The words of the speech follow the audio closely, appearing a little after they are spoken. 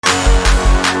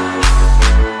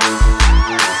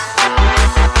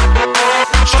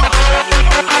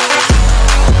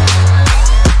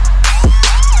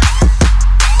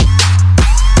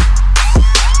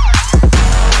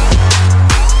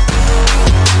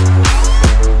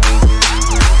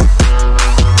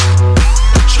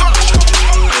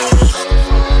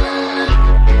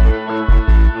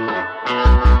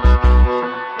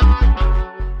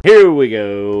Here we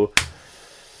go.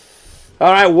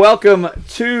 All right, welcome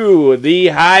to The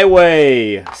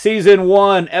Highway, Season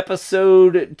 1,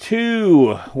 Episode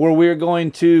 2, where we're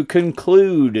going to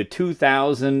conclude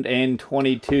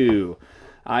 2022.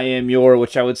 I am your,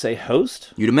 which I would say,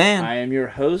 host. You the man. I am your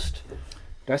host.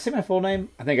 Did I say my full name?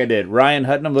 I think I did. Ryan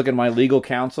Hutton. I'm looking at my legal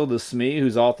counsel, the SME,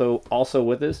 who's also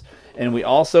with us. And we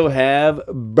also have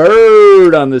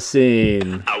Bird on the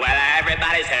scene. Oh, well,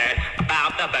 everybody's heard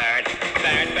about the bird.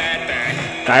 Bird, bird, bird.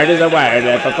 Bird is a word.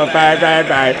 Bird, bird,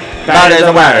 bird. Bird is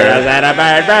a word.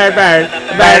 Bird, bird, bird.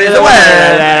 Bird is a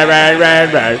word. Bird,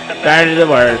 bird, bird. Bird is a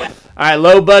word. All right,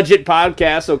 low budget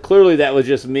podcast. So clearly that was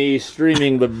just me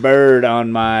streaming the bird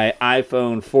on my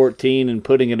iPhone 14 and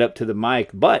putting it up to the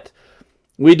mic. But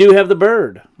we do have the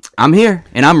bird. I'm here,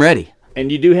 and I'm ready.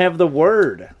 And you do have the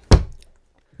word.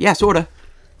 Yeah, sort of.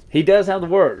 He does have the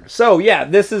word. So, yeah,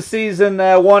 this is Season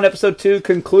 1, Episode 2,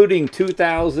 concluding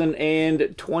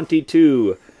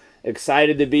 2022.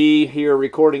 Excited to be here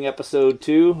recording Episode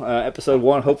 2. Episode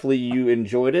 1, hopefully you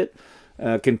enjoyed it.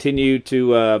 Continue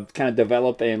to kind of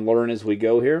develop and learn as we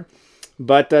go here.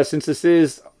 But since this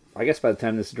is, I guess by the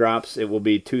time this drops, it will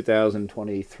be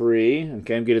 2023.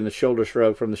 Okay, I'm getting the shoulder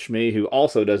shrug from the Shmee, who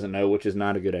also doesn't know, which is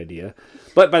not a good idea.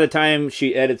 But by the time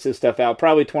she edits this stuff out,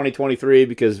 probably 2023,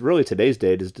 because really today's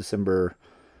date is December,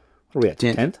 what are we at,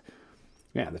 10th?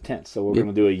 Yeah, the 10th. So we're going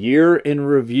to do a year in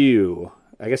review.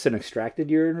 I guess an extracted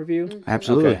year in review? Mm-hmm.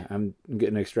 Absolutely. Okay, I'm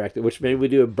getting extracted, which maybe we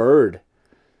do a bird.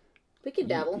 We could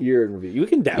dabble. Year in review. You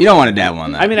can dabble. You don't want to dabble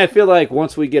on that. I mean, I feel like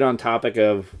once we get on topic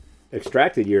of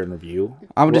extracted year in review,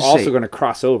 we're also going to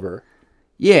cross over.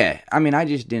 Yeah, I mean, I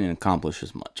just didn't accomplish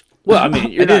as much. Well, I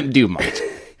mean, I didn't do much.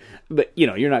 But, you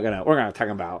know, we're not going to talk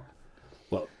about,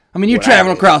 well. I mean, you're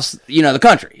traveling across, the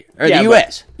country, or the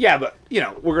U.S. Yeah, but,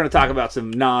 we're going to talk about some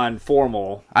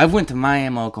non-formal. I went to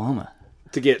Miami, Oklahoma.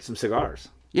 To get some cigars.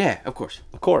 Yeah, of course.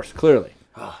 Of course, clearly.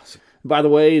 By the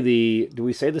way, do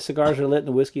we say the cigars are lit and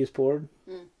the whiskey is poured?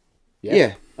 Yes?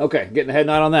 Yeah. Okay, getting a head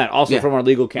nod on that. Also from our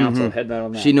legal counsel, head nod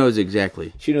on that. She knows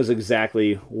exactly. She knows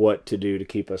exactly what to do to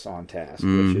keep us on task,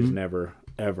 which is never,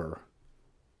 ever,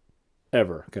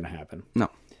 ever going to happen. No.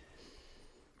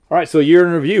 All right, so year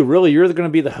in review. Really, you're going to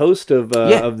be the host of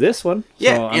this one.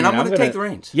 Yeah, so, I'm going to take the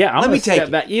reins. Yeah, Let me take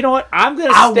it back. You know what? I'm going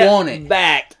to step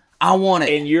back. I want it.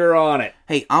 And you're on it.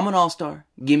 Hey, I'm an all-star.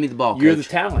 Give me the ball, coach. You're the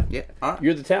talent. Yeah. All right.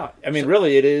 You're the talent. I mean,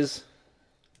 really, it is.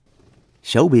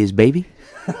 Showbiz, baby.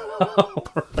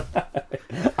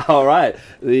 All right.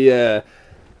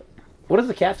 What does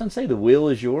the captain say? The wheel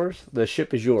is yours. The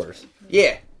ship is yours.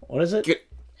 Yeah. What is it?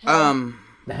 The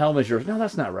helm is yours. No,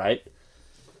 that's not right.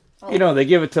 They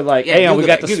give it to we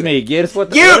got the SME. Get us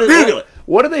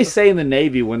what do they say in the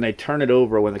Navy when they turn it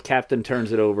over? When the captain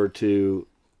turns it over to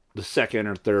the second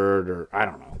or third, or I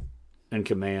don't know, in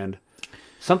command.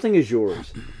 Something is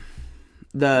yours.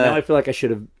 Now I feel like I should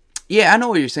have. Yeah, I know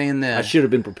what you're saying. I should have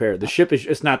been prepared. The ship is.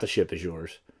 It's not the ship is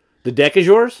yours. The deck is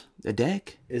yours. The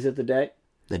deck? Is it the deck?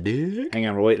 The deck? Hang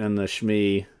on, we're waiting on the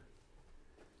Shmee.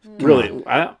 Really,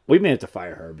 we may have to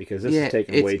fire her because this is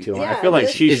taking way too long. I feel like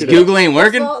she should. Google ain't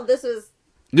working.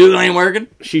 Google ain't working.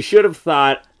 She should have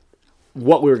thought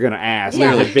what we were going to ask.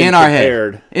 Yeah. In our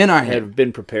head. Have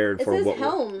been prepared for what.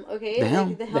 Helm. Okay. The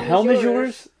helm. The helm is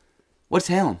yours. What's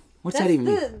helm? What's that even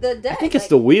mean? The deck. I think it's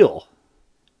the wheel.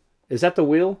 Is that the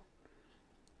wheel?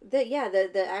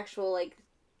 The actual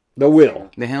The wheel.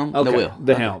 The helm. Okay. The wheel.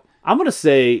 The helm. I'm going to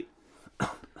say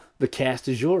the cast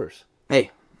is yours.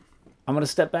 Hey. I'm going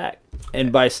to step back.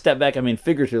 And by step back, I mean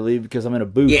figuratively because I'm in a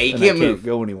booth. Yeah, you and can't I move. Can't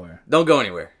go anywhere. Don't go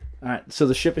anywhere. All right, so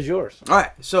the ship is yours. All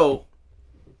right, so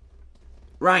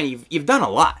Ryan, you've done a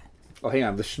lot. Oh, hang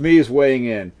on. The Shmee is weighing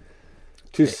in.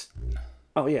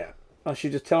 Oh, yeah. Oh,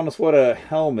 she's just telling us what a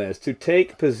helm is. To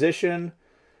take position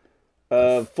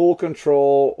of full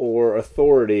control or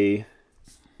authority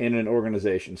in an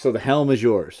organization. So the helm is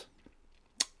yours.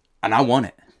 And I want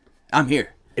it. I'm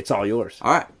here. It's all yours.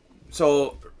 All right.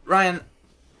 So, Ryan,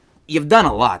 you've done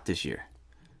a lot this year.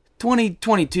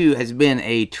 2022 has been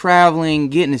a traveling,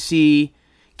 getting to see,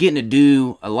 getting to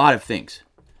do a lot of things.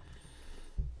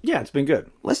 Yeah, it's been good.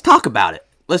 Let's talk about it.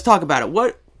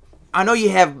 What I know you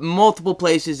have multiple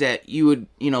places that you would,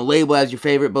 label as your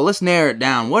favorite, but let's narrow it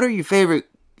down. What's your favorite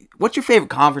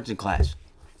conference and class?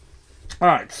 All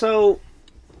right, so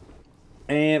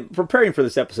and preparing for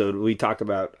this episode, we talked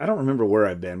about, I don't remember where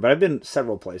I've been, but I've been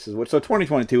several places. So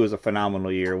 2022 was a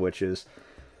phenomenal year, which is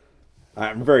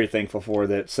I'm very thankful for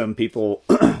that some people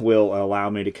will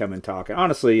allow me to come and talk. And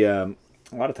honestly, a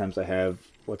lot of times I have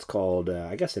what's called,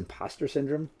 I guess, imposter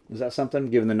syndrome. Is that something?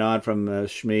 Given the nod from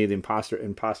Shmee, the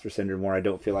imposter syndrome, where I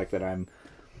don't feel like that I'm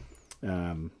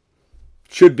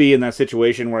should be in that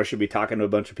situation where I should be talking to a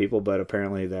bunch of people, but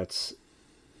apparently that's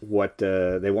what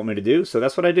they want me to do. So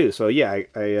that's what I do. So yeah,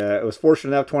 I was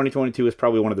fortunate enough. 2022 is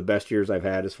probably one of the best years I've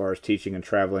had as far as teaching and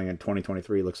traveling, and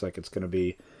 2023 looks like it's going to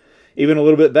be even a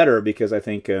little bit better because I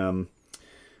think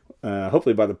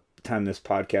hopefully by the time this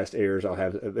podcast airs, I'll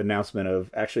have an announcement of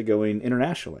actually going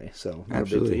internationally. So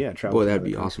absolutely, travel. Boy, that'd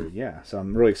be awesome. Yeah, so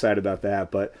I'm really excited about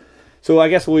that. But so I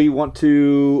guess we want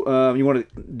to you want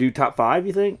to do top 5?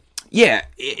 You think? Yeah,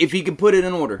 if you could put it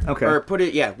in order. Okay. Or put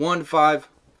it 1 to 5.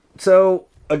 So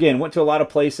again, went to a lot of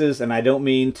places, and I don't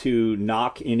mean to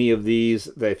knock any of these.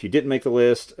 That if you didn't make the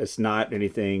list, it's not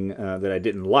anything that I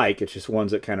didn't like. It's just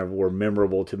ones that kind of were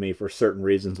memorable to me for certain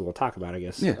reasons we'll talk about, I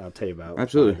guess. Yeah, I'll tell you about.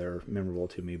 Absolutely. Why they're memorable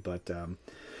to me. But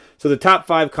so the top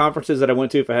 5 conferences that I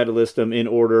went to, if I had to list them in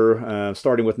order,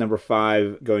 starting with number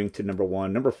 5, going to number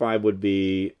 1. Number 5 would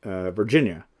be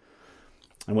Virginia.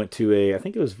 I went to I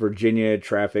think it was Virginia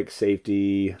Traffic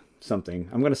Safety something.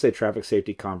 I'm going to say traffic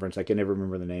safety conference. I can never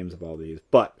remember the names of all these,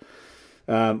 but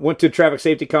went to a traffic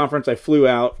safety conference. I flew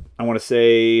out, I want to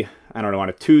say, I don't know, on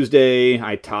a Tuesday.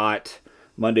 I taught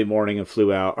Monday morning and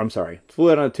flew out. I'm sorry,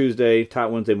 flew out on a Tuesday,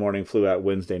 taught Wednesday morning, flew out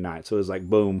Wednesday night. So it was like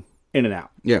boom, in and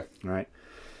out. Yeah. All right.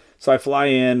 So I fly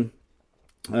in.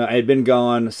 I had been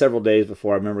gone several days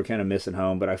before. I remember kind of missing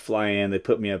home, but I fly in. They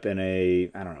put me up in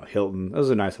Hilton. It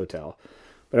was a nice hotel.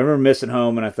 But I remember missing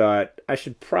home, and I thought I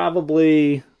should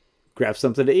probably grab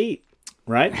something to eat,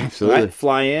 right? Absolutely. I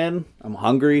fly in. I'm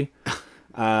hungry.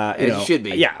 You should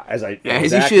be. Yeah, as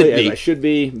I should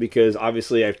be, because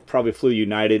obviously I probably flew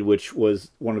United, which was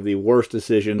one of the worst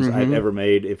decisions I've ever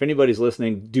made. If anybody's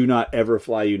listening, do not ever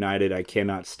fly United. I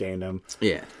cannot stand them.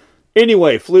 Yeah.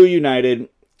 Anyway, flew United.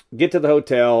 Get to the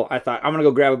hotel. I thought, I'm going to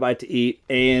go grab a bite to eat.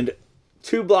 And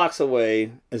 2 blocks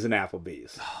away is an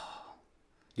Applebee's.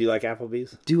 Do you like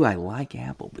Applebee's? Do I like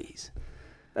Applebee's?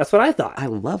 That's what I thought. I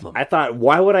love them. I thought,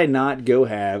 why would I not go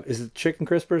have... Is it chicken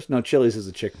crispers? No, Chili's is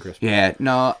a chicken crisper. Yeah,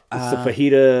 no. It's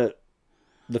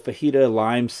the fajita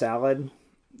lime salad.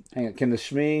 Hang on, can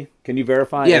you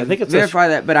verify? Yeah, I think it's verify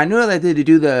that. But I know that they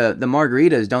do the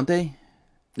margaritas, don't they?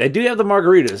 They do have the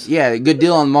margaritas. Yeah, good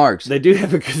deal on Marks. They do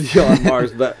have a good deal on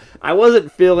Mars, but I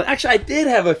wasn't feeling... Actually, I did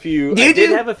have a few... Did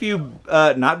you? Have a few,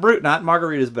 not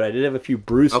margaritas, but I did have a few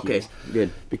brewskis. Okay,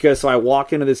 good. Because so I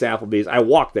walk into this Applebee's. I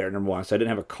walked there, number one, so I didn't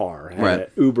have a car. I had Right. an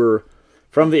Uber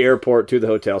from the airport to the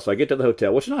hotel. So I get to the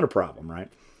hotel, which is not a problem, right?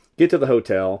 Get to the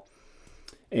hotel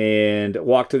and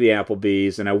walk to the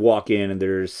Applebee's, and I walk in, and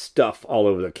there's stuff all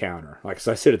over the counter. Like,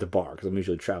 so I sit at the bar, because I'm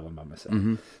usually traveling by myself.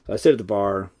 So I sit at the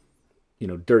bar...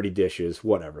 dirty dishes,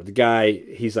 whatever. The guy,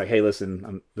 he's like, hey, listen,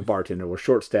 I'm the bartender. We're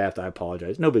short-staffed. I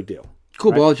apologize. No big deal.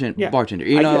 Cool right? bartender. Yep.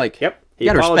 He you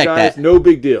gotta respect apologized. that. No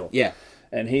big deal. Yeah.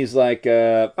 And he's like,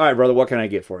 all right, brother, what can I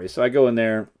get for you? So I go in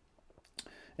there,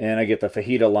 and I get the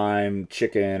fajita lime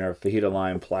chicken or fajita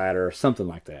lime platter, something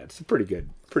like that. It's a pretty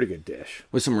good dish.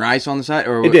 With some rice on the side?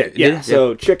 Or It did, yeah. It?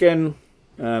 So chicken,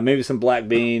 maybe some black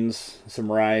beans,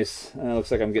 some rice. Looks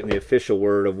like I'm getting the official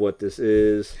word of what this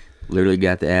is. Literally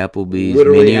got the Applebee's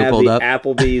Literally menu have pulled the up.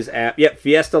 Applebee's app. Yep,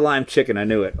 Fiesta Lime Chicken. I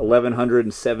knew it.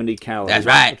 1,170 calories. That's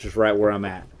right. Which is right where I'm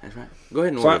at. That's right. Go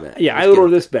ahead and So order that. I order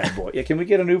this bad boy. Yeah, can we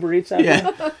get an Uber Eats out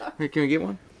Yeah. there? Can we get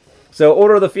one? So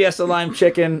order the Fiesta Lime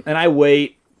Chicken, and I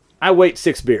wait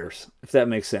 6 beers, if that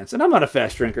makes sense. And I'm not a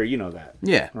fast drinker, you know that.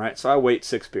 Yeah. Right? So I wait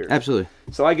 6 beers. Absolutely.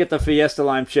 So I get the Fiesta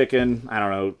Lime Chicken, I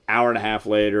don't know, hour and a half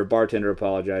later, bartender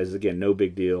apologizes. Again, no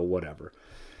big deal, whatever.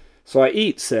 So I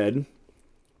eat said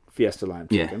Fiesta Lime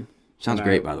Chicken. Yeah. Sounds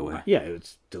great, by the way. Yeah,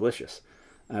 it's delicious.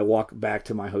 I walk back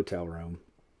to my hotel room,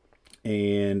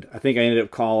 and I think I ended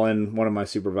up calling one of my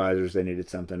supervisors. They needed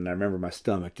something, and I remember my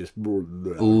stomach just...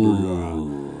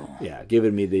 Ooh. Yeah,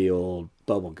 giving me the old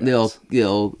bubble guts.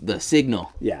 The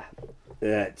signal. Yeah,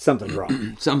 something's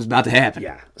wrong. Something's about to happen.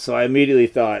 Yeah, so I immediately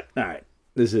thought, all right,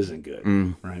 this isn't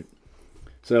good, right?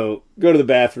 So go to the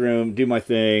bathroom, do my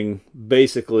thing,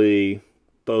 basically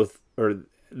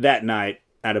that night,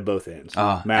 out of both ends.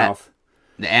 Mouth.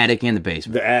 The attic and the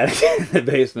basement. The attic and the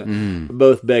basement.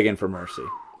 Both begging for mercy.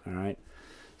 All right.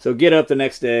 So get up the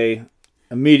next day,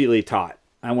 immediately taught.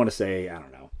 I want to say, I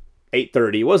don't know,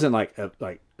 8:30. It wasn't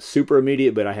like super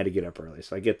immediate, but I had to get up early.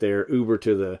 So I get there, Uber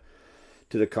to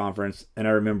the conference, and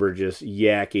I remember just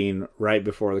yakking right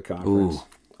before the conference. Ooh.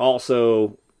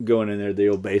 Also going in there, the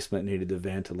old basement needed to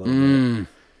vent a little bit.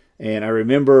 And I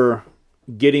remember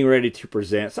getting ready to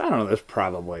present. So I don't know, there's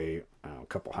probably a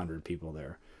couple hundred people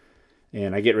there.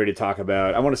 And I get ready to talk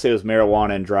about, I want to say it was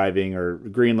marijuana and driving, or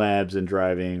green labs and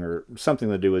driving, or something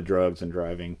to do with drugs and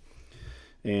driving.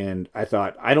 And I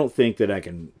thought, I don't think that I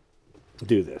can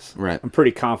do this. Right. I'm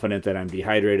pretty confident that I'm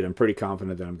dehydrated. I'm pretty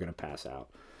confident that I'm going to pass out.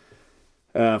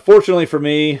 Fortunately for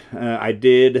me, I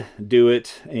did do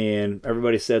it, and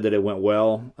everybody said that it went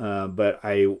well, but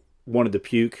I wanted to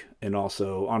puke and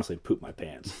also, honestly, poop my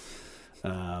pants.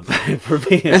 For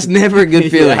me, That's never a good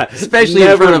feeling, Yeah, especially in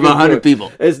never front a of good 100 feeling.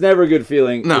 people. It's never a good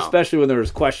feeling, No. especially when there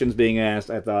was questions being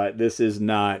asked. I thought, this is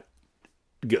not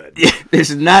good. This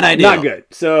is not ideal. Not good.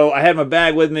 So I had my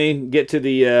bag with me, get to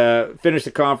the, finish the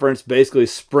conference, basically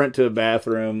sprint to a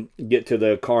bathroom, get to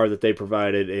the car that they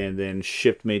provided, and then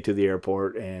shipped me to the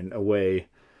airport, and away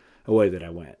that I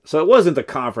went. So it wasn't the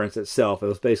conference itself, it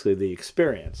was basically the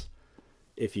experience,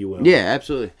 if you will. Yeah,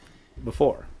 absolutely.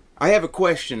 Before. I have a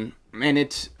question, and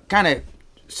it's kind of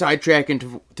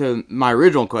sidetracking to my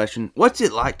original question. What's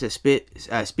it like to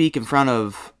speak in front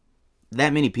of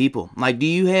that many people? Like, do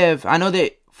you have? I know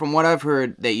that from what I've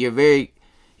heard that you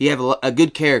have a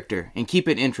good character and keep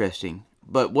it interesting.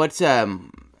 But what's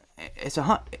it's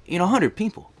 100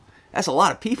 people. That's a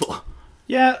lot of people.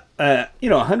 Yeah,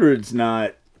 100's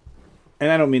not,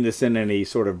 and I don't mean this in any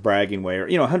sort of bragging way, or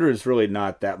 100 is really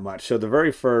not that much. So the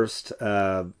very first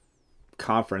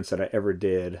conference that I ever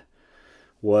did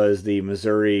was the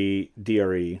Missouri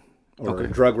DRE, or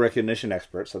Drug Recognition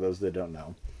Expert, so those that don't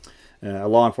know. A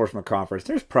law enforcement conference.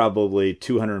 There's probably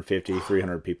 250,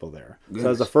 300 people there. So that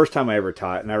was the first time I ever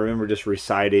taught, and I remember just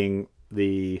reciting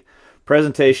the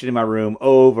presentation in my room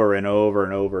over and over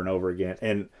and over and over again.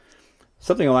 And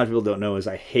something a lot of people don't know is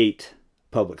I hate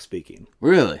public speaking.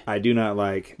 Really? I do not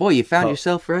like... Boy, you found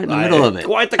yourself right in the middle of it.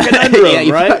 Quite the conundrum,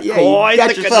 right? You Quite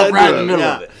got the yourself right in the conundrum, middle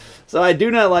yeah. of it. So I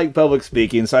do not like public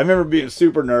speaking. So I remember being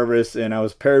super nervous, and I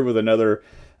was paired with another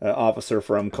officer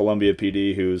from Columbia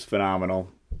PD who's phenomenal.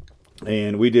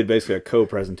 And we did basically a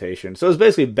co-presentation. So it was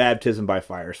basically baptism by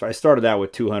fire. So I started out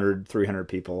with 200, 300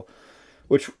 people,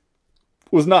 which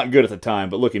was not good at the time,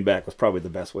 but looking back was probably the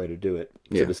best way to do it.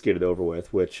 Yeah. To just get it over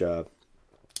with, which,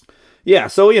 yeah.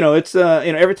 So, it's,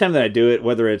 every time that I do it,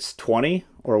 whether it's 20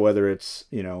 or whether it's,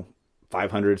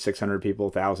 500, 600 people,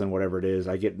 1,000, whatever it is,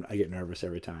 I get nervous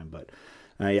every time. But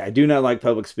yeah, I do not like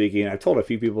public speaking. I've told a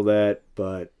few people that,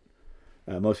 but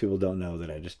most people don't know that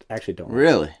I just actually don't.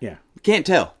 Really? Like it. Yeah. Can't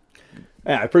tell.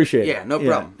 Yeah, I appreciate it. Yeah, no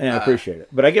problem. Yeah, I appreciate it.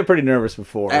 But I get pretty nervous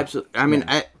before. Absolutely. I mean,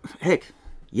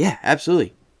 yeah,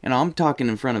 absolutely. I'm talking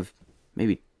in front of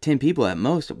maybe 10 people at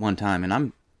most at one time, and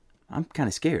I'm kind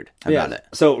of scared about it.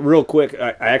 So real quick,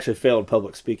 I actually failed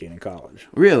public speaking in college.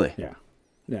 Really? Yeah.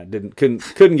 Yeah,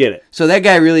 couldn't get it. So that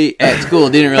guy really at school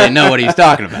didn't really know what he was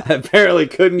talking about. Apparently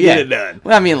couldn't get it done.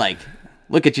 Well, I mean, like,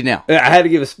 look at you now. I had to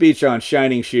give a speech on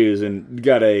shining shoes and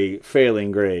got a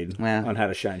failing grade Well, on how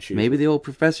to shine shoes. Maybe the old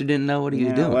professor didn't know what he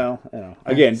was doing. Well,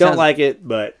 again, don't like it,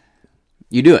 but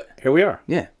you do it. here we are.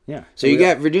 Yeah. Yeah. So you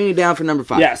got Virginia down for number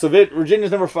 5. Yeah, so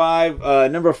Virginia's number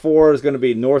 5. Number 4 is going to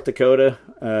be North Dakota.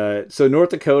 So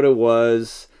North Dakota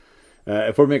was,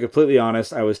 if we're being completely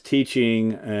honest, I was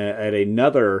teaching at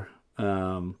another,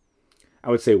 I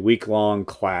would say, week-long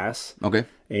class. Okay.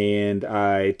 And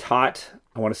I taught,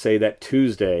 I want to say, that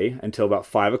Tuesday until about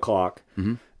 5 o'clock.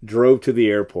 Mm-hmm. Drove to the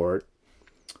airport.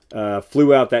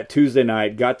 Flew out that Tuesday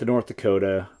night, got to North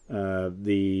Dakota.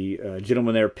 The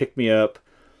gentleman there picked me up.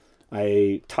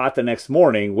 I taught the next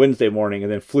morning, Wednesday morning,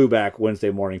 and then flew back Wednesday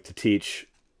morning to teach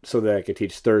so that I could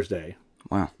teach Thursday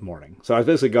morning. So I was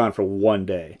basically gone for one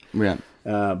day. Yeah.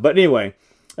 But anyway,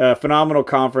 phenomenal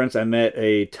conference. I met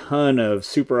a ton of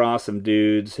super awesome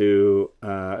dudes who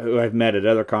I've met at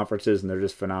other conferences, and they're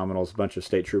just phenomenal. There's a bunch of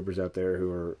state troopers out there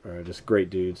who are just great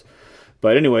dudes.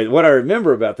 But anyway, what I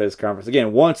remember about this conference,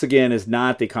 once again, is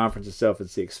not the conference itself,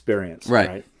 it's the experience.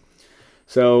 Right?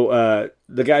 So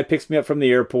the guy picks me up from the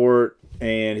airport,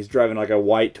 and he's driving like a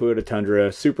white Toyota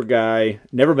Tundra. Super guy.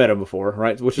 Never met him before,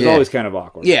 right? Which is always kind of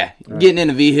awkward. Yeah. Right? Getting in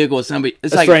a vehicle with somebody.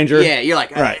 It's a like, stranger. Yeah, you're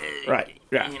like... Right.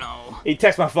 Yeah. He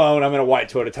texts my phone. I'm in a white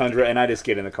Toyota Tundra, and I just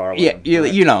get in the car with him.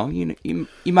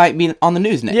 You might be on the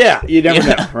news next. Yeah, you never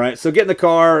know, right? So get in the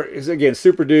car. Again,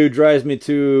 super dude drives me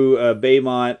to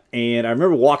Baymont, and I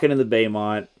remember walking in the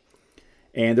Baymont,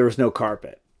 and there was no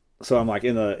carpet. So I'm like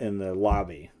in the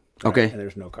lobby. Right? Okay. And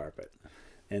there's no carpet.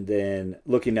 And then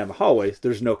looking down the hallways,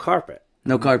 there's no carpet.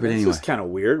 No carpet anyway. This is kind of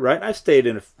weird, right? I've stayed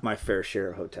in my fair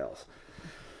share of hotels.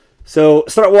 So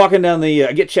start walking down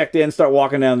I get checked in, start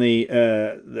walking down the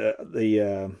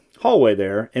hallway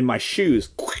there, and my shoes.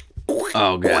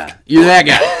 Oh, God. You're that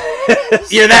guy.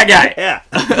 You're that guy. Yeah.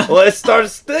 Well, it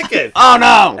starts sticking. Oh,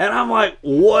 no. And I'm like,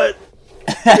 what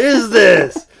is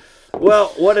this? Well,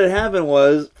 what had happened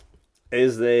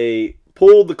is they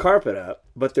pulled the carpet up,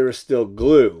 but there was still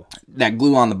glue. That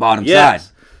glue on the bottom Yes.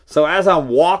 side. So as I'm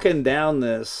walking down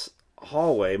this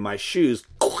hallway, my shoes...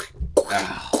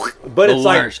 But it's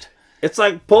worst.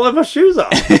 like pulling my shoes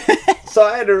off. So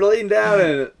I had to lean down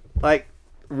and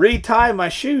retie my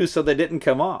shoes so they didn't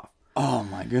come off. Oh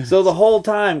my goodness. So the whole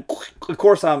time, of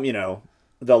course, I'm,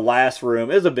 the last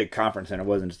room. It was a big conference center. It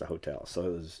wasn't just a hotel. So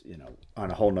it was, on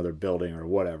a whole nother building or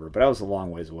whatever. But I was a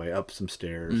long ways away, up some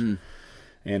stairs.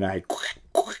 And I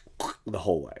the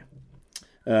whole way.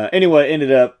 Anyway,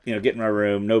 ended up, getting my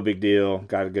room. No big deal.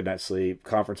 Got a good night's sleep.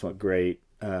 Conference went great.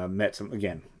 Met some,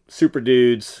 again, super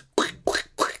dudes.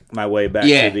 My way back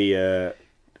to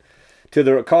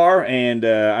the car. And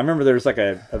I remember there was like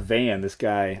a van. This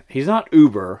guy, he's not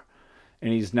Uber.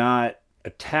 And he's not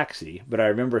a taxi, but I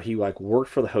remember he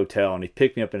worked for the hotel and he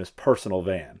picked me up in his personal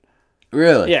van.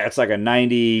 Really? Yeah, it's like a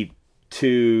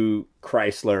 92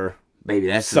 Chrysler. Baby,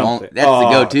 that's something. That's the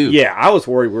go-to. Yeah, I was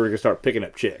worried we were going to start picking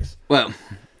up chicks. Well,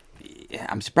 yeah,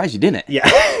 I'm surprised you didn't. Yeah.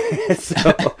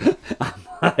 So, I'm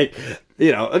like,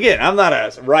 again, I'm not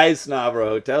a ride snob or a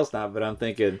hotel snob, but I'm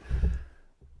thinking,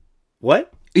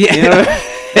 what? Yeah.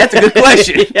 That's a good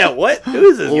question. Yeah, what? Who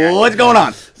is this guy? What's going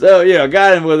on? So,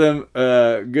 got in with him.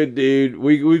 Good dude.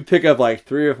 We pick up like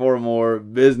 3 or 4 more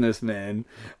businessmen,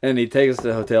 and he takes us to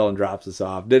the hotel and drops us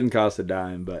off. Didn't cost a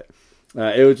dime, but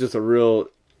it was just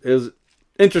it was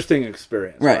interesting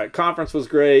experience. Right. Conference was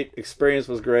great. Experience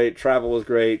was great. Travel was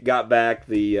great. Got back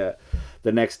the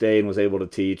next day and was able to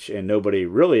teach, and nobody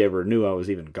really ever knew I was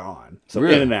even gone. So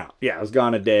really? In and out. Yeah, I was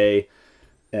gone a day,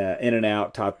 in and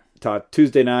out, taught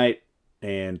Tuesday night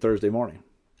and Thursday morning.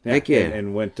 Yeah, Heck yeah.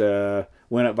 And went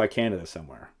up by Canada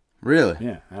somewhere. Really?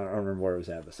 Yeah, I don't remember where it was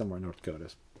at, but somewhere in North Dakota.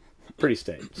 Pretty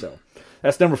state. So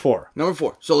that's number 4. Number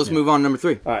 4. So let's move on to number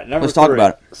 3. All right, let's talk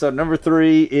about it. So number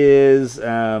 3 is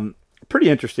pretty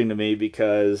interesting to me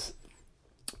because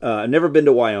I've never been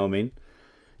to Wyoming.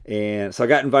 And so I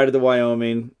got invited to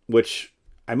Wyoming, which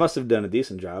I must have done a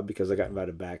decent job because I got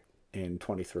invited back in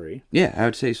 23. Yeah, I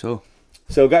would say so.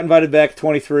 So got invited back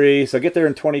 23. So I get there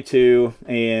in 22,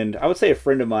 and I would say a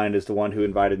friend of mine is the one who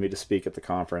invited me to speak at the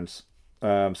conference.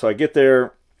 So I get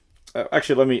there. I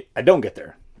don't get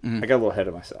there. I got a little ahead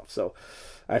of myself. So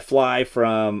I fly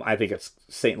from, I think it's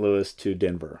St. Louis to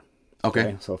Denver.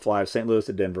 Okay. So I fly St. Louis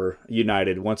to Denver.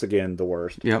 United, once again, the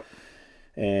worst. Yep.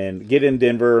 And get in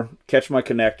Denver, catch my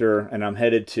connector, and I'm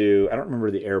headed to, I don't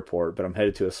remember the airport, but I'm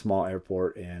headed to a small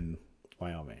airport in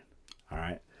Wyoming. All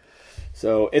right.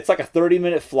 So it's like a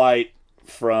 30-minute flight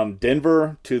from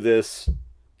Denver to this,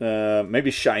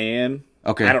 maybe Cheyenne.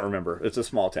 Okay. I don't remember. It's a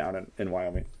small town in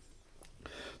Wyoming.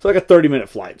 So like a 30-minute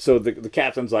flight. So the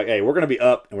captain's like, hey, we're going to be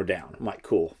up and we're down. I'm like,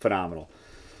 cool, phenomenal.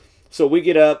 So we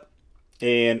get up,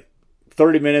 and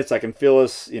 30 minutes, I can feel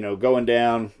us, going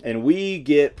down. And we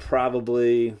get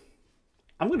probably,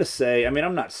 I'm going to say, I'm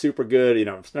not super good.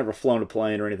 I've never flown a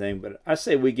plane or anything, but I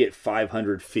say we get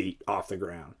 500 feet off the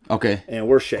ground. Okay. And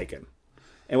we're shaking.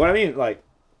 And what I mean, like,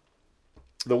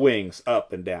 the wings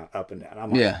up and down, up and down.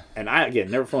 I'm like, yeah. And I,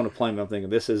 again, never flown a plane, but I'm thinking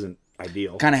this isn't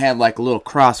ideal. Kind of had like a little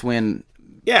crosswind.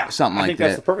 Yeah. Something like that. I think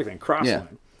that's the perfect thing, crosswind. Yeah.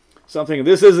 So I'm thinking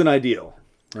this isn't ideal,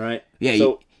 right? Yeah,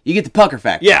 so, you get the pucker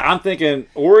factor. Yeah, I'm thinking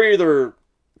we're either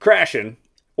crashing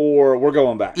or we're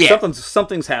going back. Yeah.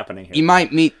 Something's happening here. You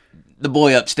might meet the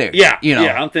boy upstairs. Yeah,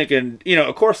 Yeah, I'm thinking,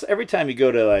 of course, every time you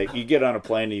go to, you get on a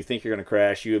plane and you think you're going to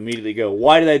crash, you immediately go,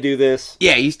 why did I do this?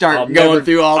 Yeah, you start going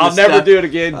through all this I'll never stuff. do it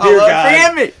again. Dear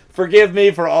God, forgive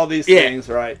me. for all these things,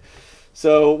 right?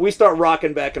 So we start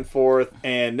rocking back and forth,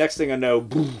 and next thing I know,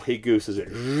 boom, he gooses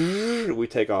it. We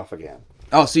take off again.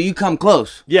 Oh, so you come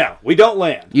close. Yeah, we don't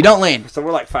land. You don't land. So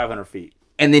we're like 500 feet.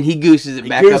 And then he gooses it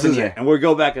back up in the air. And we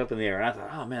go back up in the air. And I thought,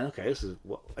 oh, man, okay, this is,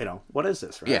 what is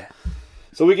this, right? Yeah.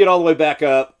 So we get all the way back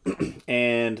up,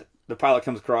 and the pilot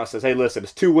comes across and says, hey, listen,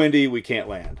 it's too windy. We can't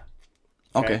land.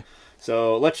 Okay.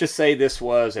 So let's just say this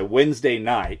was a Wednesday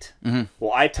night. Mm-hmm.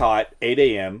 Well, I taught 8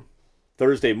 a.m.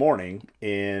 Thursday morning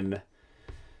in,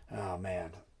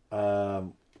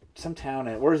 some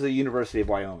town. Where's the University of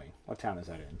Wyoming? What town is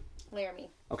that in? Laramie.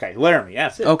 Okay, Laramie.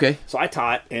 That's it. Okay. So I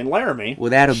taught in Laramie.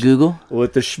 Without a Google?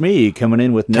 With the Shmee coming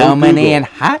in with no Coming Google. in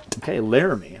hot? Okay,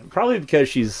 Laramie. Probably because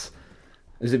she's...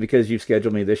 Is it because you've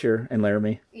scheduled me this year in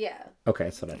Laramie? Yeah. Okay,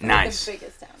 so that's Nice. The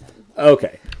biggest town.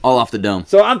 Okay. All off the dome.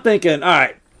 So I'm thinking, all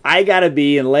right, I got to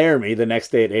be in Laramie the next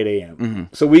day at 8 a.m. Mm-hmm.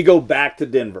 So we go back to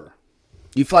Denver.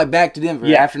 You fly back to Denver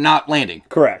after not landing.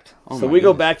 Correct. Oh so we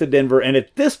go back to Denver, and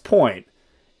at this point,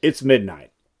 it's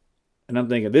midnight. And I'm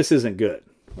thinking, this isn't good,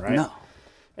 right? No.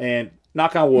 And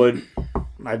knock on wood,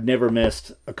 I've never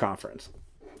missed a conference.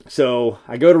 So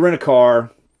I go to rent a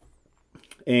car,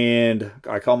 and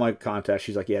I call my contact.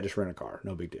 She's like, yeah, just rent a car.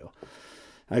 No big deal.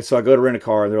 So I go to rent a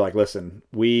car, and they're like, listen,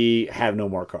 we have no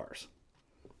more cars.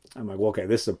 I'm like, well, okay,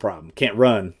 this is a problem. Can't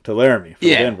run to Laramie from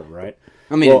Denver, right?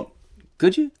 I mean,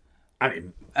 could you? I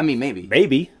mean, maybe.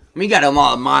 maybe. I mean, you got a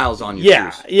lot of miles on your Yeah,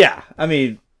 shoes. yeah. I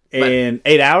mean, in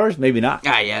 8 hours, maybe not.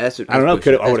 Ah, yeah, that's. I don't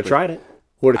know. I would have tried it.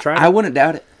 Would have tried I it. wouldn't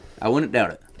doubt it. I wouldn't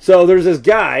doubt it. So there's this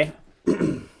guy.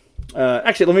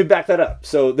 Actually, let me back that up.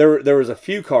 So there was a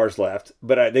few cars left,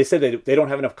 but they said they don't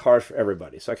have enough cars for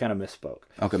everybody. So I kind of misspoke.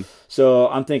 Okay. So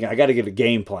I'm thinking I got to get a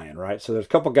game plan, right? So there's a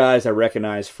couple guys I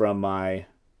recognize from my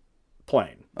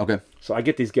plane. Okay. So I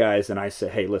get these guys and I say,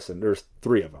 hey, listen, there's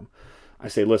 3 of them. I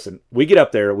say, listen, we get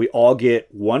up there, we all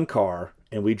get one car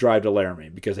and we drive to Laramie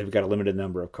because they've got a limited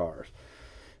number of cars.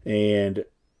 And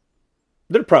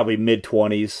they're probably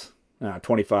mid-20s,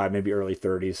 25, maybe early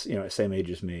 30s, same age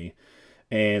as me.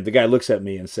 And the guy looks at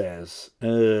me and says,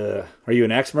 are you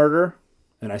an ex-murderer?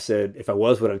 And I said, if I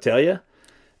was, would I tell you?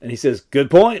 And he says, good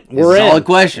point. We're in. Solid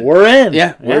question. We're in.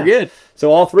 Yeah, we're good.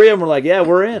 So all 3 of them were like, yeah,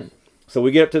 we're in. So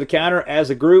we get up to the counter as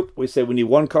a group. We say we need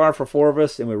 1 car for 4 of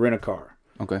us, and we rent a car.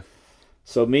 Okay.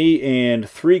 So me and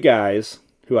 3 guys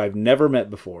who I've never met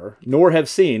before, nor have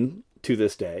seen to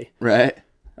this day, Right.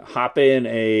 hop in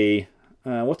a,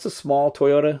 what's a small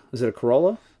Toyota? Is it a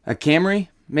Corolla? A Camry?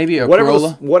 Maybe a Whatever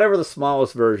Corolla? whatever the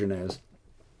smallest version is.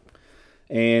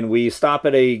 And we stop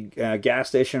at a gas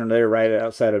station there right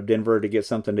outside of Denver to get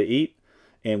something to eat.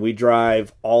 And we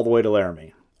drive all the way to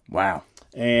Laramie. Wow.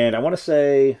 And I want to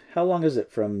say, how long is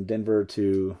it from Denver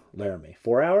to Laramie?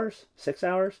 4 hours? 6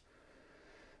 hours?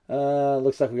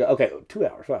 Looks like we got, 2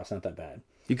 hours. Wow, it's not that bad.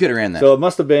 You could have ran that. So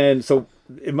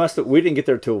we didn't get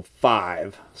there till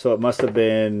 5. So it must have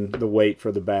been the wait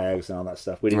for the bags and all that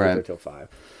stuff. We didn't get there till 5.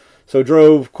 So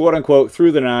drove, quote unquote,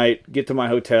 through the night, get to my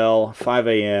hotel, 5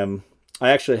 a.m. I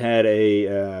actually had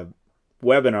a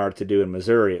webinar to do in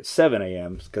Missouri at 7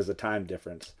 a.m. because of the time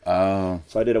difference. Oh.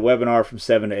 So I did a webinar from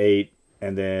 7 to 8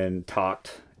 and then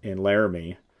talked in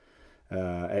Laramie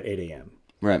at 8 a.m.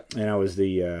 Right. And I was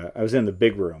in the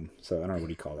big room. So I don't know what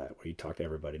you call that, where you talk to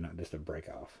everybody, not just a break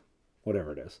off,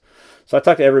 whatever it is. So I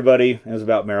talked to everybody. It was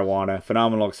about marijuana.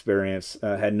 Phenomenal experience.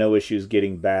 Had no issues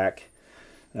getting back.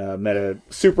 Met a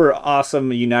super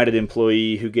awesome United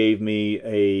employee who gave me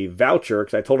a voucher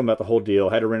because I told him about the whole deal.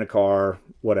 Had to rent a car,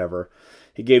 whatever.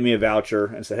 He gave me a voucher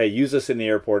and said, hey, use this in the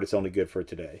airport. It's only good for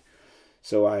today.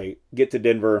 So I get to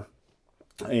Denver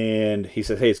and he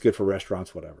says, hey, it's good for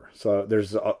restaurants, whatever. So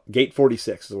there's gate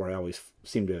 46 is where I always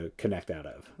seem to connect out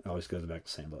of. It always goes back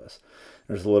to St. Louis.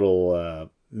 There's a little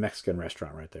Mexican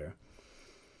restaurant right there.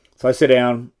 So I sit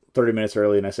down 30 minutes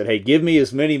early and I said, hey, give me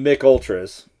as many Mick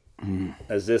Ultras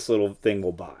as this little thing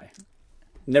will buy.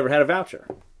 Never had a voucher,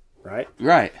 right?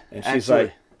 Right. And she's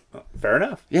like, oh, fair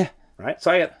enough. Yeah. Right?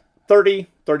 So I got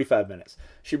 35 minutes.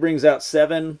 She brings out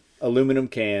 7 aluminum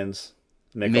cans.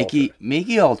 Mickey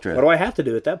Ultra. What do I have to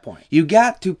do at that point? You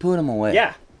got to put them away.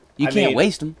 Yeah. You can't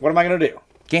waste them. What am I going to do?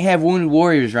 Can't have wounded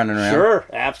warriors running around. Sure.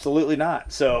 Absolutely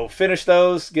not. So finish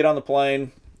those, get on the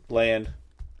plane, land,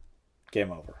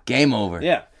 game over. Game over.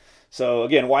 Yeah. So,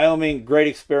 again, Wyoming, great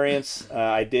experience.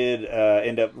 I did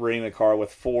end up renting a car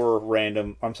with 3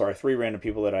 random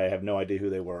people that I have no idea who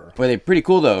they were. Were they pretty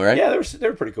cool, though, right? Yeah, they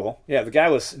were pretty cool. Yeah, the guy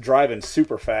was driving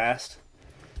super fast,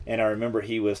 and I remember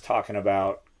he was talking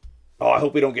about, I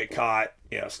hope we don't get caught.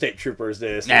 State troopers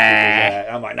this, state troopers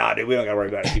that. I'm like, nah, dude, we don't got to worry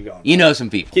about it. Keep going. You know some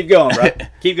people. Keep going, bro.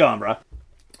 Keep going,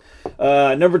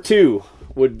 bro. Number 2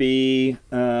 would be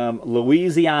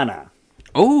Louisiana.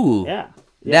 Oh. Yeah.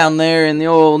 Down there in the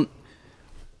old...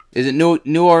 Is it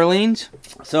New Orleans?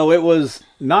 So it was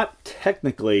not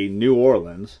technically New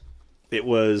Orleans. It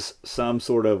was some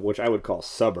sort of, which I would call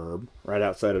suburb, right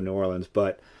outside of New Orleans.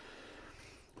 But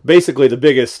basically the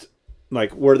biggest,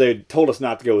 like where they told us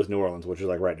not to go was New Orleans, which is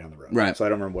like right down the road. Right. So I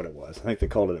don't remember what it was. I think they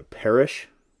called it a parish.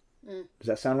 Does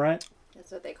that sound right?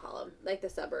 That's what they call them, like the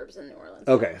suburbs in New Orleans.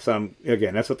 Okay, so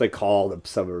again, that's what they call the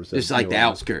suburbs. Just like the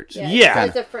outskirts. Yeah.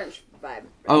 It's a French vibe.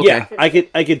 Okay. Yeah,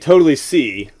 I could totally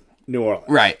see New Orleans.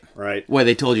 Right. Right. Where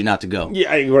they told you not to go. Yeah,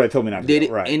 where they told me not to Did go.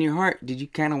 it Right. in your heart? Did you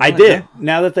kind of? I did.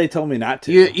 Now that they told me not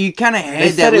to. You kind of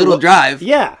had said that little drive.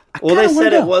 Yeah. Well, they kinda wanna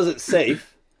said it go. wasn't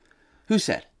safe. Who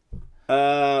said?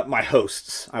 My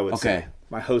hosts, I would say. Okay.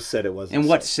 My host said it wasn't And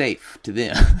what's safe. safe to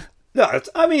them? No,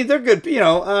 they're good,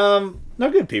 they're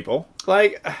good people.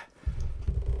 Like,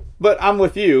 but I'm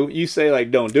with you. You say,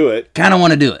 like, don't do it. Kind of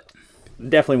want to do it.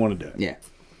 Definitely want to do it. Yeah.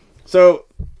 So,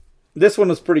 this one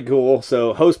was pretty cool.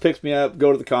 So, host picks me up,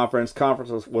 go to the conference.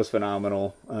 Conference was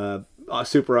phenomenal.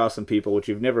 Super awesome people, which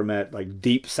you've never met, like,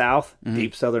 deep south,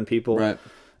 deep southern people. Right.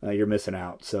 You're missing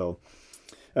out. So,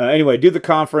 anyway, do the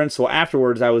conference. Well,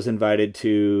 afterwards, I was invited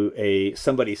to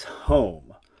somebody's home.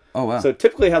 Oh wow. So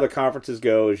typically how the conferences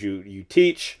go is you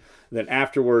teach, Then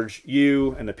afterwards,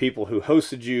 you and the people who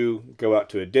hosted you go out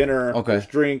to a dinner. Okay. There's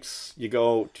drinks. You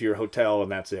go to your hotel,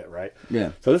 and that's it, right?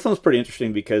 Yeah. So this one's pretty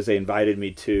interesting because they invited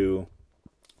me to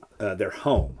their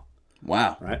home,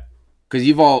 Wow. right? Because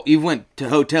you've went to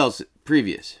hotels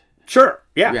previous. Sure.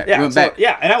 Yeah. Yeah, Yeah. you went So, back.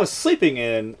 yeah. And I was sleeping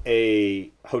in a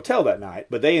hotel that night,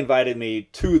 but they invited me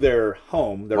to their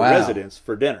home, their Wow. residence,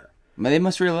 for dinner. Man, they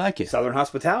must really like you. Southern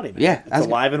hospitality, man. Yeah, It's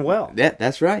alive and well.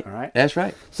 That's right. All right. That's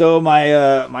right. So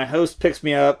my host picks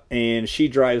me up, and she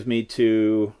drives me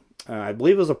to, I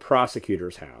believe it was a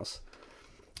prosecutor's house.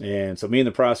 And so me and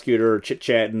the prosecutor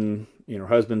chit-chatting, her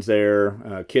husband's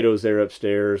there, kiddo's there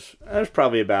upstairs. There's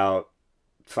probably about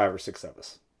 5 or 6 of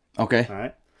us. Okay. All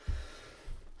right.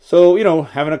 So,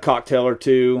 having a cocktail or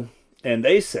two, and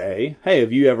they say, hey,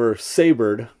 have you ever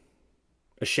sabered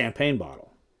a champagne bottle?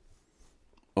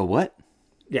 A what?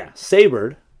 Yeah,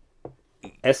 sabered,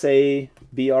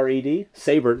 S-A-B-R-E-D,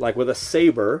 sabered, like with a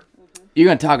saber. You're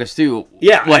gonna talk us through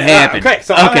Yeah. what happened. Okay,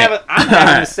 so I'm having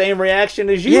the same reaction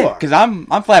as you Yeah, are. because I'm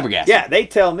flabbergasted. Yeah, they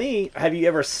tell me, have you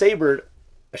ever sabered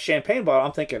a champagne bottle?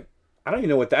 I'm thinking, I don't even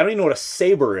know what a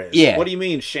saber is. Yeah. What do you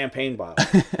mean champagne bottle?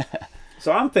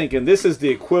 So I'm thinking this is the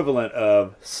equivalent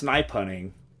of snipe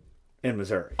hunting in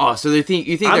Missouri. Oh, so you think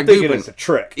I'm they're thinking goofing? it's a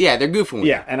trick. Yeah, they're goofing with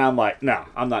Yeah, and I'm like, no,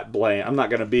 I'm not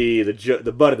going to be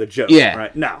the butt of the joke. Yeah.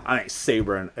 Right? No, I ain't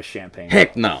sabering a champagne.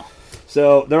 Heck no.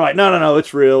 So they're like, no,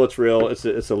 it's real.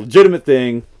 It's a legitimate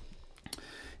thing,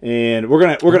 and we're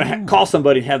gonna call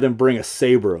somebody and have them bring a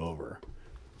saber over.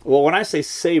 Well, when I say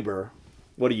saber,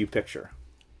 what do you picture?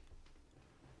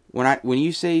 When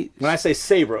you say When I say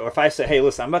saber, or if I say, hey,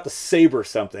 listen, I'm about to saber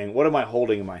something, what am I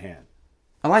holding in my hand?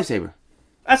 a lightsaber.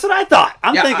 That's what I thought.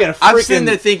 I'm thinking a freaking... I'm sitting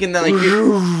there thinking that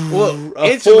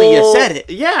instantly you said it.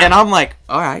 Yeah. And I'm like,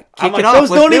 all right, kick I'm like, it off. those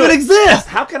let's don't do even it. exist.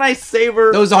 How can I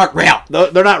saber... Those aren't real.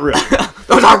 They're not real.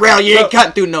 Those aren't real. You ain't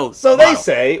cutting through no. So they bottle.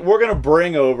 say, we're going to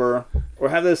bring over... We'll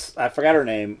have this... I forgot her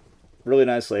name. Really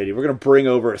nice lady. We're going to bring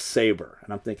over a saber.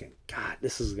 And I'm thinking, God,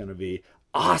 this is going to be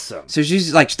awesome. So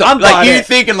she's like, I'm like bought you in.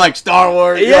 thinking like Star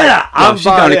Wars. You're Yeah, like, I'm she's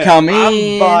bought gonna in. come in.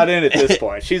 I'm bought in at this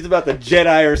point. She's about to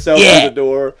Jedi herself Yeah. out the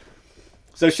door.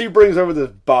 So she brings over this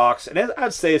box, and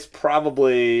I'd say it's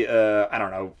probably,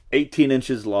 18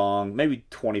 inches long, maybe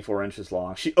 24 inches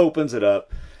long. She opens it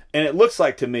up, and it looks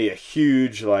like to me a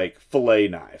huge, like, fillet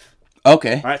knife.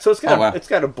 Okay. All right, so it's got, wow. it's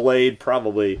got a blade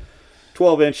probably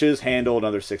 12 inches, handle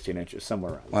another 16 inches,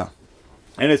 somewhere around there. Wow.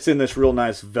 And it's in this real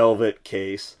nice velvet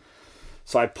case.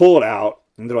 So I pull it out,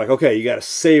 and they're like, okay, you got a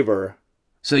saber.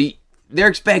 So they're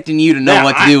expecting you to know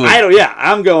what to do with it.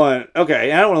 I'm going,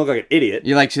 okay, I don't want to look like an idiot.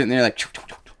 You're like sitting there like,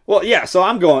 Well, yeah, so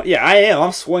I'm going, yeah, I am.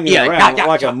 I'm swinging Yeah, around like,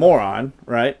 like a moron,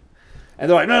 right? And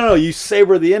they're like, no, you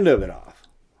saber the end of it off.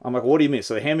 I'm like, what do you mean?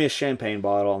 So they hand me a champagne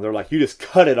bottle, and they're like, you just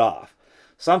cut it off.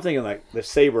 So I'm thinking, like, the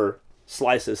saber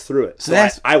slices through it. So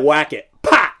that's- I whack it,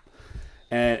 pop!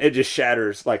 And it just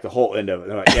shatters, like, the whole end of it.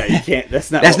 They're like, yeah, you can't, that's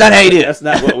not how you do it. That's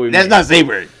not what we that's mean. not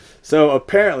saber. So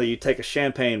apparently you take a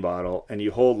champagne bottle, and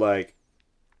you hold, like,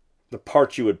 the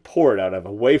part you would pour it out of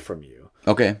away from you,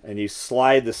 Okay. and you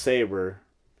slide the saber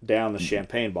down the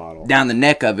champagne bottle. Down the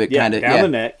neck of it, Yeah, kind of. down the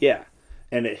neck, yeah.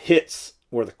 And it hits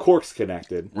where the cork's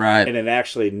connected. Right. And it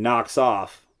actually knocks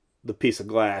off the piece of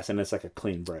glass, and it's like a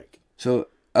clean break. So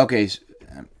okay.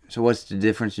 So what's the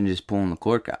difference in just pulling the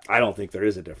cork out? I don't think there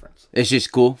is a difference. It's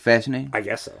just cool, fascinating. I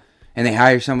guess so. And they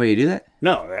hire somebody to do that.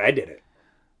 No, I did it.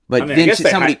 But I mean, I then guess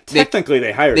somebody technically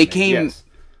they hired they me, came. yes.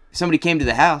 Somebody came to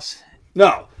the house.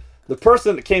 No, the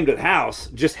person that came to the house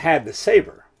just had the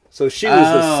saber. So she was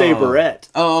the saberette.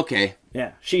 Oh, okay.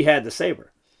 Yeah, she had the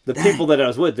saber. The people that I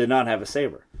was with did not have a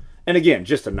saber. And again,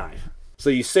 just a knife. So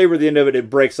you saber the end of it, it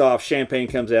breaks off, champagne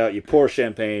comes out, you pour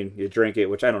champagne, you drink it,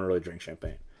 which I don't really drink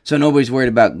champagne. So nobody's worried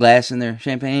about glass in their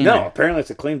champagne? No, or- apparently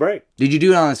it's a clean break. Did you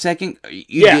do it on the second? You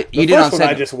Yeah, did the it on first one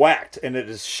second. I just whacked, and it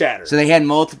just shattered. So they had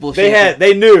multiple.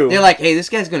 They knew. They're like, hey, this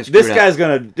guy's gonna screw this it guy's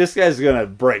up. gonna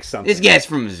break something. This guy's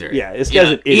from Missouri. Yeah, this You guy's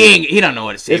know, an idiot. He don't know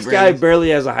what a saber This guy is. barely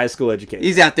has a high school education.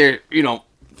 He's out there,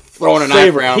 throwing a knife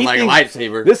Saber. around He like a thinks-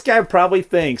 lightsaber. This guy probably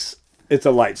thinks it's a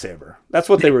lightsaber. That's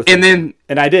what they were thinking.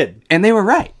 And I did. And they were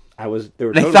right. They were They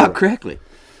totally thought right. correctly.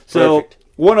 So Perfect.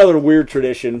 one other weird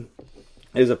tradition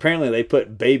is apparently they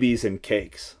put babies in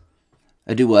cakes.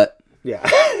 I do what? Yeah.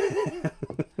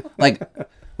 Like, what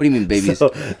do you mean, babies? So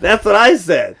that's what I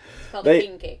said. It's called They- a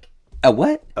king cake. A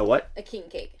what? A what? A king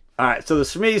cake. All right, so the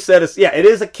Shmi said it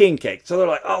is a king cake. So they're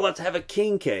like, oh, let's have a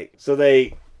king cake. So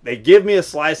they give me a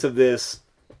slice of this.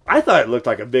 I thought it looked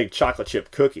like a big chocolate chip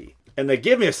cookie. And they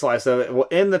give me a slice of it. Well,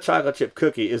 in the chocolate chip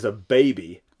cookie is a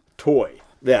baby toy.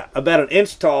 Yeah, about an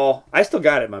inch tall. I still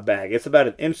got it in my bag. It's about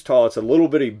an inch tall. It's a little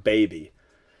bitty baby.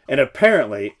 And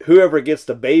apparently, whoever gets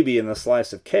the baby in the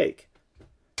slice of cake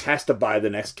has to buy the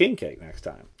next king cake next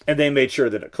time. And they made sure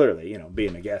that it clearly,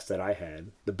 being a guest, that I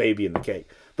had the baby in the cake.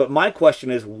 But my question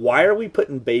is, why are we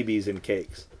putting babies in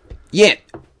cakes? Yeah,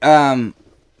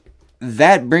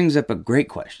 that brings up a great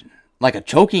question. Like a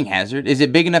choking hazard, is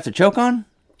it big enough to choke on?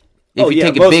 If you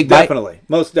take a big definitely. Bite?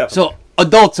 Most definitely. So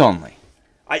adults only.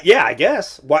 I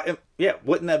guess. Why? Yeah,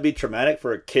 wouldn't that be traumatic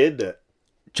for a kid to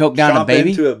choke down a baby?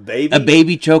 Into a baby? A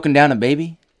baby choking down a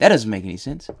baby? That doesn't make any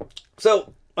sense.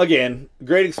 So, again,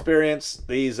 great experience.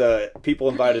 These people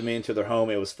invited me into their home.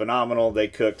 It was phenomenal. They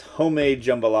cooked homemade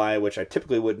jambalaya, which I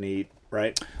typically wouldn't eat,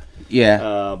 right?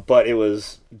 Yeah. But it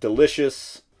was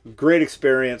delicious. Great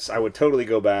experience. I would totally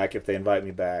go back if they invite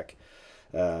me back.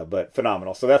 But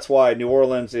phenomenal. So that's why New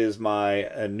Orleans is my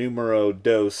numero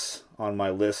dos on my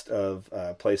list of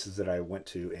places that I went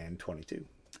to in 22.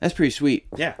 That's pretty sweet.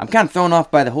 Yeah. I'm kind of thrown off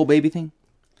by the whole baby thing.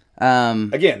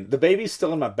 Again, the baby's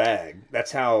still in my bag.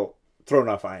 That's how thrown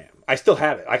off I am. I still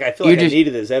have it. Like I feel like I need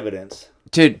it as evidence.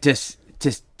 To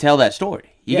tell that story.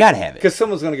 You got to have it. Because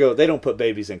someone's going to go, they don't put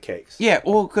babies in cakes. Yeah,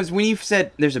 well, because when you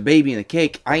said there's a baby in the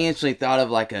cake, I instantly thought of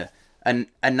like a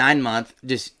 9-month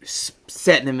just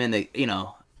setting them in the,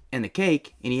 in the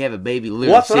cake, and you have a baby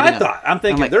literally Well, that's what I up. thought. I'm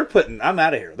thinking I'm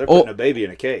out of here. They're putting a baby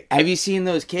in a cake. Have you seen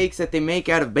those cakes that they make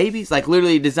out of babies? Like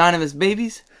literally design them as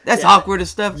babies? That's awkward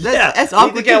as stuff. That's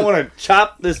awkward. You think I want to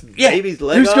chop this baby's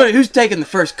leg off? Who's taking the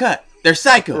first cut? They're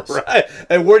psychos. Right.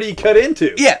 And where do you cut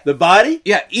into? Yeah. The body?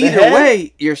 Yeah, either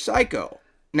way, you're psycho.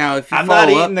 Now, if you I'm not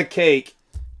eating the cake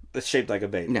that's shaped like a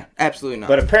baby. No, absolutely not.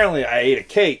 But apparently I ate a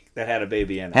cake that had a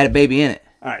baby in it. Had a baby in it.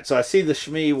 All right, so I see the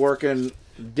Shmee working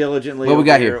diligently. What we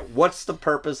got here? What's the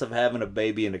purpose of having a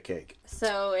baby in a cake?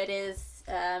 So it is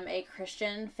a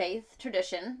Christian faith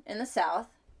tradition in the South,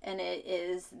 and it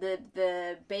is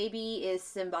the baby is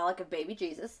symbolic of baby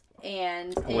Jesus.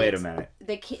 And wait a minute.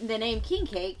 The name King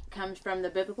Cake comes from the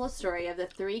biblical story of the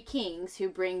 3 kings who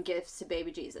bring gifts to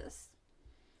baby Jesus.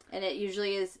 And it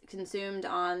usually is consumed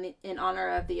in honor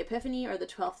of the Epiphany or the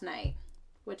 12th night,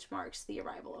 which marks the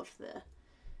arrival of the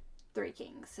 3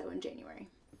 kings, so in January.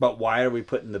 But why are we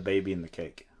putting the baby in the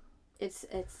cake? It's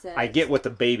I get what the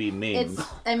baby means.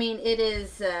 It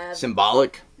is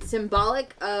symbolic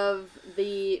of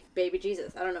the baby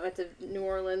Jesus. I don't know. It's a New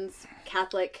Orleans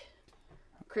Catholic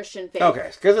Christian faith. Okay,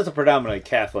 because it's a predominantly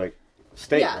Catholic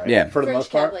state, right? Yeah. For the French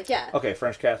most part? Catholic, yeah. Okay,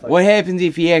 French Catholic. What happens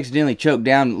if you accidentally choke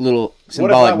down a little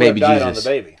symbolic what if I baby died Jesus?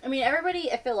 on the baby? I mean,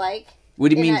 everybody, I feel like, What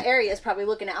do you mean? that area is probably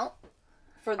looking out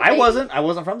for the I baby. wasn't from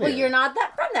the Well, area. you're not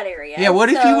from that area. Yeah, what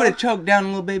if you would have choked down a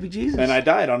little baby Jesus? And I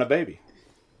died on a baby.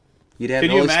 You'd have the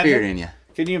Holy Spirit in you.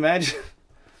 Can you imagine?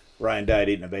 Ryan died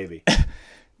eating a baby.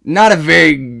 Not a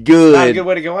very good... Not a good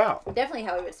way to go out. Definitely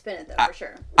how we would spin it, though, for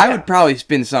sure. I would probably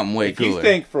spin something way cooler. If you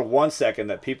think for one second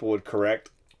that people would correct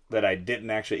that I didn't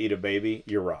actually eat a baby,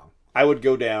 you're wrong. I would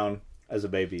go down as a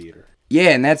baby eater. Yeah,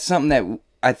 and that's something that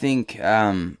I think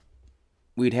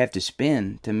we'd have to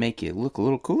spin to make it look a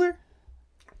little cooler.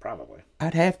 Probably.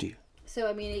 I'd have to. So,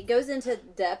 I mean, it goes into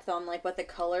depth on, like, what the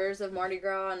colors of Mardi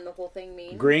Gras and the whole thing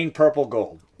mean. Green, purple,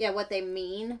 gold. Yeah, what they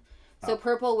mean. So,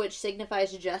 purple, which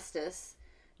signifies justice.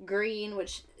 Green,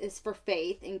 which is for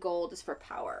faith. And gold is for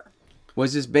power.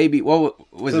 Was this baby...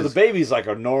 What was So this? the baby's like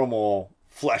a normal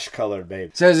flesh-colored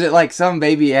baby. So is it like some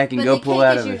baby I can But go the pull cake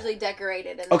out is of it? usually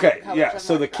decorated in Okay, the colors yeah. of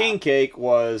So the Mardi Gras. king cake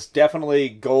was definitely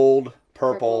gold,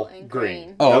 purple, and green.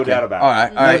 green. Oh, No okay. doubt about All it. right,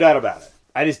 all No right. doubt about it.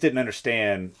 I just didn't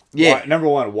understand. Yeah. Why, number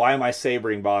one, why am I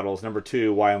sabering bottles? Number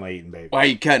two, why am I eating baby? Why are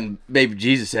you cutting baby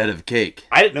Jesus out of a cake?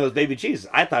 I didn't know it was baby Jesus.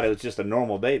 I thought it was just a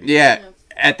normal baby. Yeah,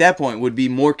 at that point would be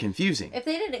more confusing. If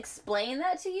they didn't explain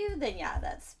that to you, then yeah,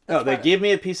 that's No, they part of give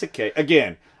me a piece of cake.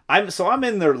 Again, I'm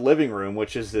in their living room,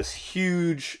 which is this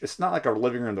huge. It's not like our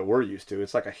living room that we're used to.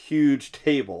 It's like a huge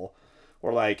table,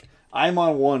 where like I'm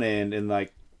on one end and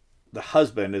like the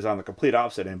husband is on the complete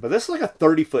opposite end. But this is like a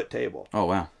 30-foot table, Oh,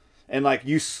 wow. and like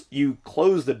you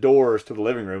close the doors to the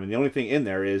living room, and the only thing in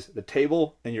there is the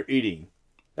table and you're eating.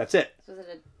 That's it. So is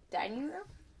it a dining room?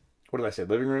 What did I say?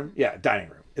 Living room? Yeah, dining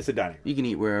room. It's a dining room. You can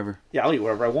eat wherever. Yeah, I'll eat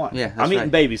wherever I want. Yeah, that's I'm eating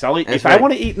right. babies. I'll eat That's if I right.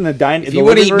 want to eat in the dining. If you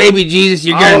want to eat baby Jesus,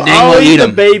 you're going to dang I'll well eat the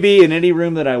him. baby in any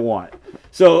room that I want.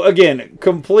 So again,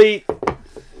 complete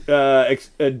a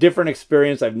different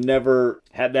experience. I've never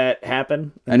had that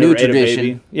happen. A new Never ate tradition.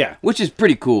 baby. Yeah, Which is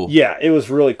pretty cool. yeah, it was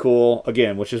really cool.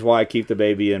 Again, which is why I keep the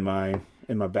baby in my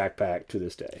backpack to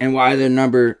this day. And why they're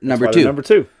number Why they're two? Number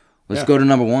two. Let's go to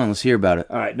number one. Let's hear about it.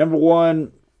 All right, number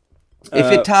one.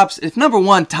 If number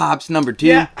one tops number two,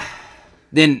 Yeah.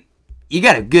 then you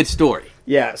got a good story.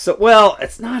 Yeah, so, well,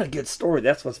 it's not a good story.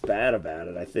 That's what's bad about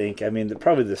it, I think. I mean,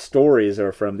 probably the stories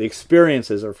are from, the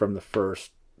experiences are from the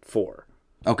first 4.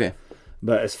 Okay.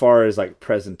 But as far as like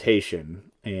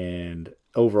presentation and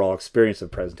overall experience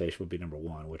of presentation would be number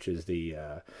 1, which is the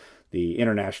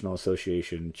International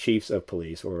Association Chiefs of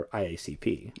Police, or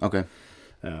IACP, Okay.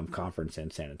 conference in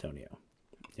San Antonio.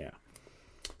 Yeah.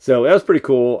 So that was pretty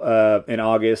cool. In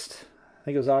August, I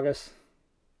think it was August.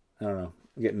 I don't know.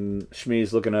 Getting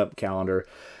Shmee's looking up calendar.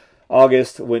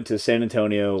 August, went to San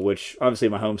Antonio, which obviously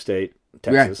my home state,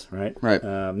 Texas, right? Right.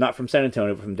 Not from San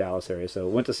Antonio, but from Dallas area. So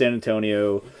went to San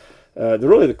Antonio.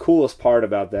 The coolest part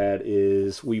about that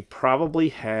is we probably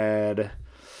had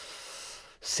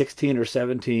 16 or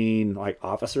 17 like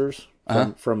officers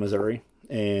from Missouri,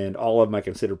 and all of them I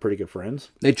consider pretty good friends.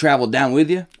 They traveled down with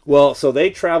you? Well, so they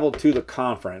traveled to the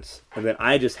conference, and then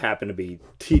I just happened to be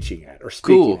teaching at or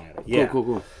speaking at it. Yeah.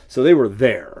 Cool. So they were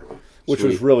there, which Sweet.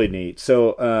 was really neat.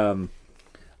 So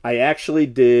I actually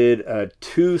did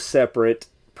 2 separate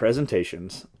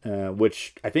presentations,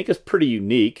 which I think is pretty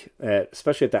unique,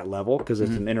 especially at that level, because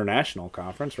it's an international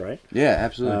conference, right? Yeah,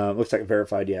 absolutely. Looks like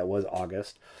verified. Yeah, it was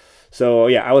August. So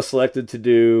yeah, I was selected to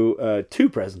do 2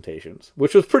 presentations,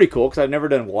 which was pretty cool because I've never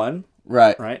done one.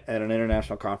 Right. Right, at an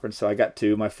international conference. So I got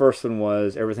 2. My first one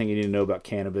was everything you need to know about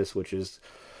cannabis, which is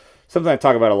something I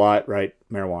talk about a lot, right?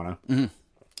 Marijuana.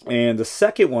 Mm-hmm. And the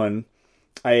second one,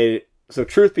 so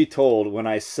truth be told, when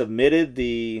I submitted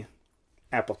the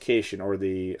application, or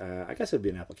I guess it'd be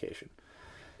an application,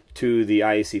 to the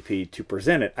IACP to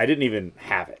present it, I didn't even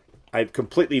have it. I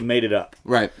completely made it up.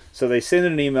 Right. So they send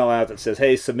an email out that says,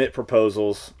 hey, submit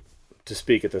proposals to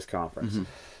speak at this conference. Mm-hmm.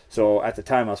 So at the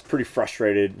time, I was pretty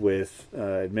frustrated with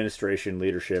administration,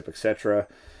 leadership, etc.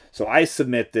 So I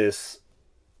submit this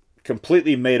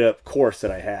completely made-up course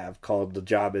that I have called The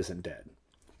Job Isn't Dead.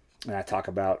 And I talk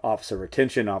about officer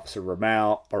retention, officer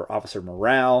morale,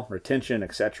 retention,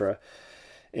 etc.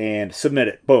 And submit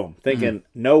it. Boom. Thinking,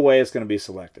 no way it's going to be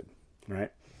selected.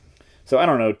 Right? So I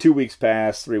don't know, 2 weeks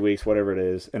pass, 3 weeks, whatever it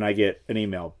is, and I get an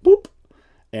email, boop,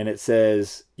 and it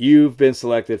says, you've been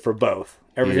selected for both.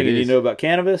 Everything you need to know about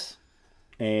cannabis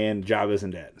and Job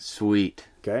Isn't Dead. Sweet.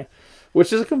 Okay?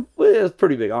 Which is a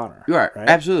pretty big honor. You are, right?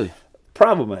 Absolutely.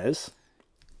 Problem is,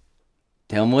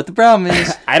 tell them what the problem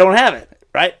is. I don't have it,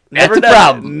 right? That's a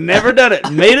problem. Never done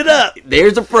it. Made it up.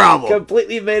 There's a problem.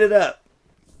 Completely made it up.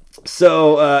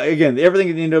 So, again, everything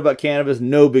you need to know about cannabis,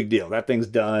 no big deal. That thing's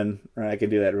done. Right? I can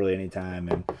do that really anytime.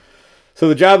 And so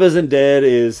the Job Isn't Dead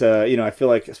is, I feel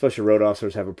like especially road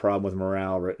officers have a problem with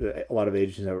morale. A lot of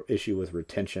agents have an issue with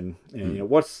retention.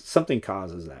 And, something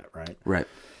causes that, right? Right.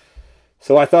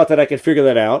 So I thought that I could figure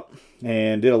that out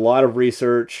and did a lot of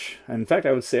research. And in fact,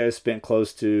 I would say I spent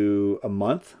close to a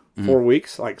month, 4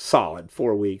 weeks, like solid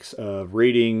 4 weeks of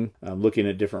reading, looking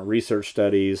at different research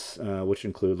studies, which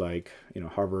include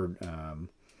Harvard,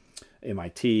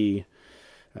 MIT,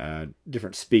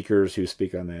 different speakers who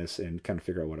speak on this, and kind of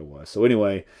figure out what it was. So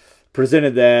anyway,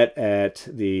 presented that at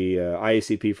the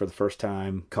IACP for the first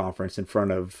time conference in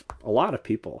front of a lot of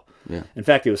people. Yeah. In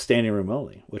fact, it was standing room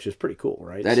only, which is pretty cool,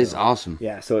 right? That is awesome.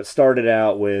 Yeah, so it started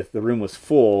out with the room was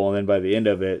full, and then by the end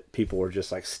of it, people were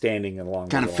just like standing along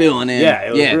kind the of wall. filling in.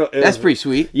 Yeah, that's pretty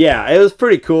sweet. Yeah, it was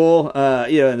pretty cool.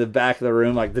 In the back of the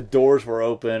room, like the doors were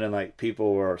open, and like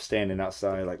people were standing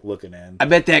outside, like looking in. I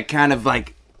bet that kind of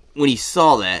like when you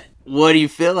saw that, what do you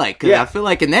feel like? Because I feel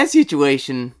like in that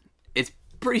situation, it's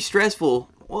pretty stressful.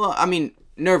 Well, I mean,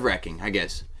 nerve-wracking, I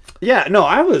guess. Yeah, no,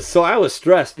 I was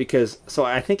stressed because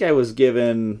I think I was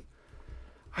given,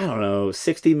 I don't know,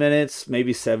 60 minutes,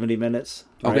 maybe 70 minutes.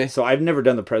 Right? Okay. So I've never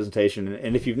done the presentation,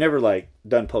 and if you've never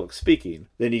done public speaking,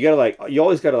 then you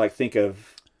always gotta think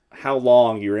of how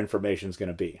long your information is going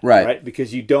to be. Right.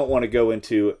 Because you don't want to go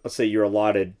into, let's say you're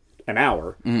allotted an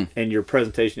hour and your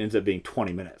presentation ends up being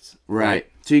 20 minutes. Right.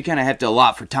 So you kind of have to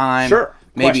allot for time. Sure.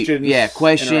 Maybe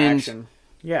questions. Interaction.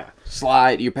 Yeah.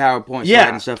 Slide, your PowerPoint slide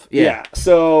and stuff. Yeah.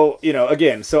 So, I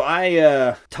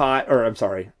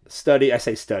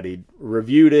studied,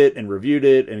 reviewed it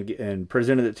and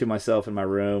presented it to myself in my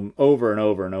room over and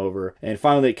over and over. And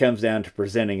finally it comes down to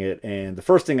presenting it. And the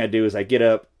first thing I do is I get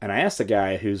up and I ask the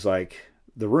guy who's like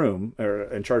the room or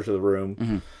in charge of the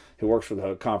room who works for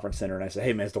the conference center. And I say,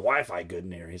 hey man, is the Wi-Fi good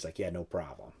in here? He's like, yeah, no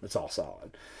problem. It's all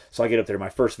solid. So I get up there, my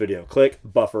first video, click,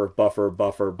 buffer.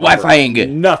 Wi-Fi ain't good.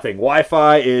 Nothing.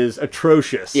 Wi-Fi is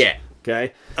atrocious. Yeah.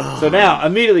 Okay. So now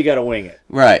immediately got to wing it.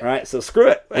 Right. Right. So screw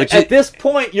it. At this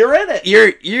point, you're in it.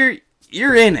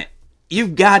 You're in it.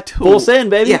 You've got to full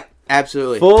send, baby. Yeah,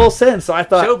 absolutely. Full send. So I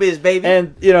thought showbiz, baby.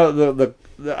 And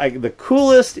the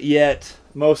coolest yet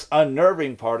most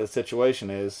unnerving part of the situation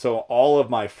is all of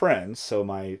my friends, so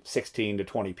my 16 to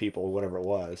 20 people, whatever it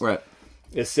was, right,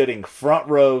 is sitting front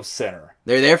row center.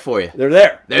 They're there for you. They're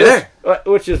there. They're there.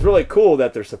 Which is really cool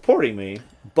that they're supporting me.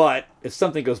 But if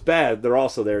something goes bad, they're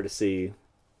also there to see,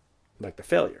 like, the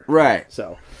failure. Right.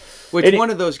 So, which one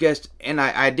of those guests, and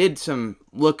I did some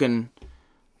looking,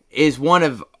 is one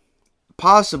of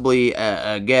possibly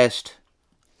a guest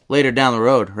later down the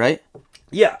road, right?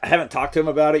 Yeah, I haven't talked to him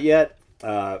about it yet.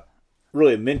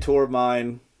 Really a mentor of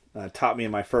mine. Taught me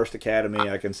in my first academy.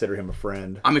 I consider him a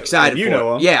friend. I'm excited for it. You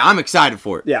know him. Yeah, I'm excited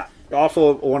for it. Yeah.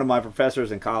 Also one of my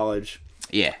professors in college.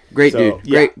 Yeah. Great dude.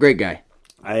 Yeah. Great guy.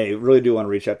 I really do want to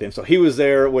reach out to him. So he was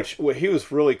there, which he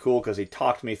was really cool because he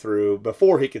talked me through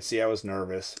before he could see I was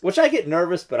nervous. Which I get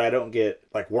nervous, but I don't get,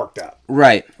 like, worked up.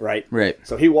 Right. Right? Right.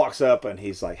 So he walks up and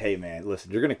he's like, hey, man,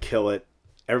 listen, you're going to kill it.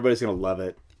 Everybody's going to love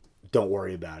it. Don't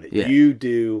worry about it. Yeah. You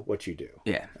do what you do.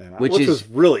 Yeah. Which was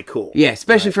really cool. Yeah,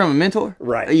 especially from a mentor.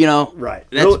 Right. You know. Right.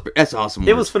 That's awesome.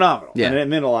 It was phenomenal. Yeah. And it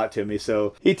meant a lot to me.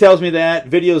 So he tells me that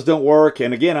videos don't work.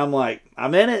 And again, I'm like,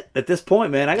 I'm in it at this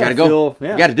point, man. I gotta go.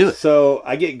 Yeah. You gotta do it. So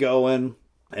I get going.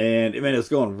 And, it was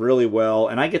going really well.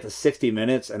 And I get to 60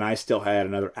 minutes, and I still had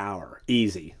another hour.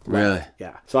 Easy. Really?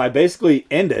 Yeah. So I basically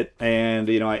end it. And,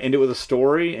 I end it with a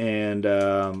story and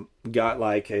got,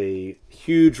 like, a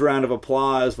huge round of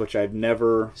applause, which I've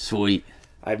never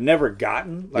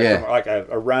gotten. Like,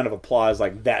 a round of applause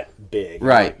like that big.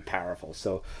 Right. Like, powerful.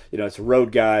 So, it's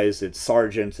road guys, it's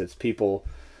sergeants, it's people...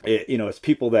 it's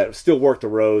people that still work the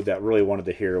road that really wanted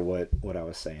to hear what I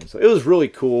was saying. So it was really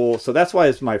cool. So that's why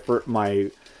it's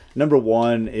my number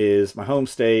one is my home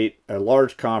state, a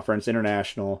large conference,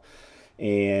 international,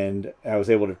 and I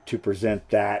was able to present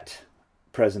that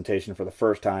presentation for the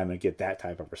first time and get that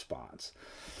type of response.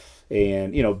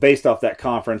 And, based off that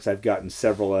conference, I've gotten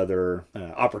several other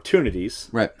opportunities.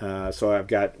 Right. So I've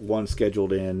got one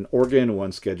scheduled in Oregon,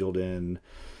 one scheduled in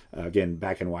again,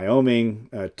 back in Wyoming,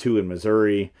 2 in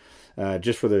Missouri,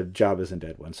 just for the job isn't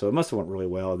dead one. So it must have went really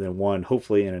well. And then one,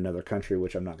 hopefully, in another country,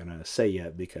 which I'm not going to say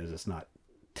yet because it's not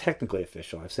technically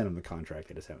official. I've sent them the contract.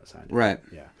 I just haven't signed it. Right.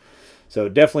 Yeah. So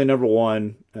definitely number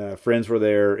one. Friends were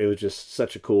there. It was just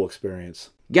such a cool experience.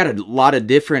 Got a lot of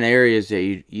different areas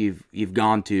that you've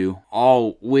gone to,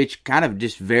 all which kind of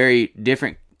just very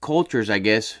different cultures, I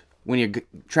guess, when you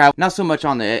travel. Not so much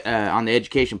on the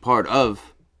education part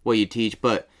of what you teach,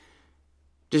 but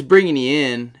just bringing you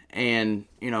in, and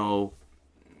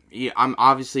I'm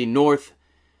obviously north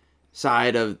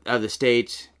side of the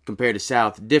states compared to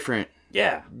south, different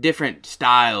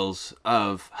styles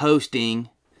of hosting.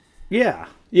 Yeah,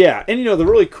 and the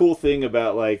really cool thing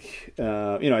about, like,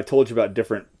 I told you about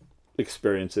different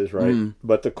experiences, right? Mm.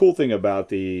 But the cool thing about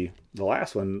the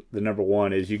last one, the number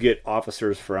one, is you get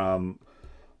officers from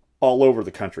all over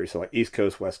the country, so like East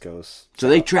Coast, West Coast. So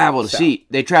they travel to see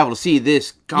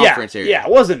this conference area. Yeah,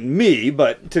 it wasn't me,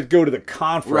 but to go to the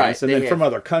conference, right, and then from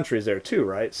other countries there too,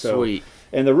 right? So, sweet.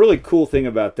 And the really cool thing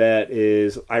about that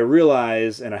is I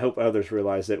realize, and I hope others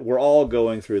realize, that we're all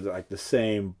going through the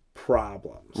same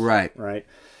problems, right?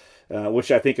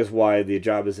 Which I think is why the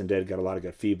Job Isn't Dead got a lot of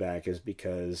good feedback, is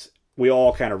because we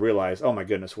all kind of realize, oh my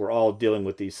goodness, we're all dealing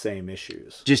with these same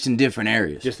issues. Just in different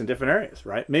areas.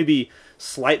 Right? Maybe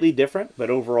slightly different, but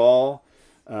overall,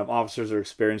 officers are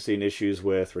experiencing issues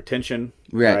with retention,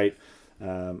 right?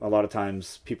 A lot of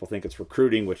times people think it's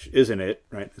recruiting, which isn't it,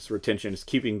 right? It's retention. It's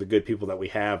keeping the good people that we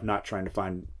have, not trying to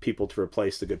find people to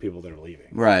replace the good people that are leaving.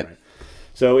 Right.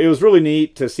 So it was really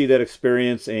neat to see that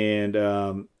experience and,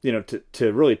 to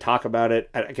really talk about it.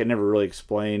 I can never really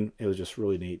explain. It was just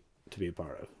really neat to be a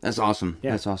part of. That's awesome.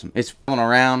 Yeah. That's awesome. It's going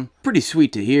around. Pretty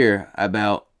sweet to hear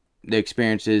about the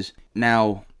experiences.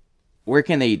 Now, where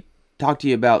can they talk to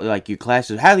you about, like, your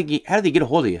classes? How do they get a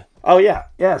hold of you? Oh,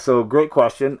 yeah. So great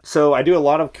question. So I do a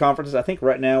lot of conferences. I think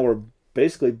right now we're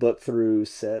basically booked through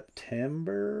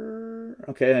September.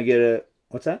 Okay, I get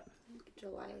what's that?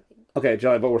 July, I think. Okay,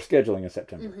 July, but we're scheduling in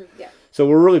September. Mm-hmm, yeah. So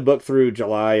we're really booked through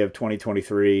July of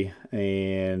 2023,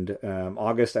 and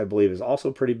August, I believe, is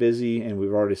also pretty busy, and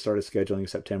we've already started scheduling in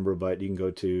September, but you can go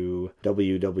to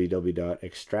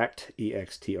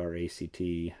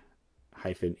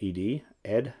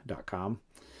www.extract-ed.com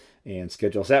and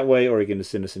schedule us that way, or you can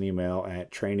just send us an email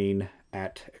at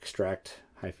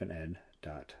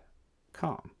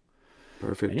training@extract-ed.com.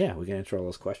 Perfect. And we can answer all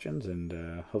those questions and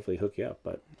hopefully hook you up.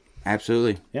 But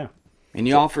absolutely. Yeah. And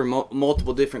you offer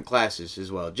multiple different classes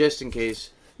as well, just in case.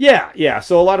 Yeah.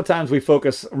 So a lot of times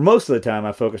most of the time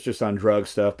I focus just on drug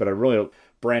stuff, but I really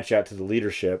branch out to the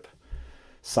leadership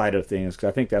side of things because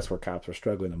I think that's where cops are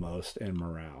struggling the most, and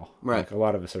morale. Right. Like, a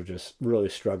lot of us are just really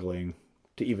struggling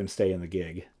to even stay in the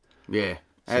gig. Yeah,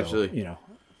 absolutely.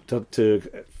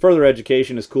 To further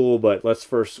education is cool, but let's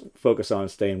first focus on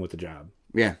staying with the job.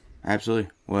 Yeah.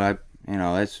 absolutely. Well,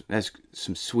 that's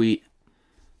some sweet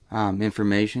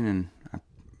information, and I'm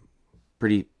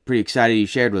pretty excited you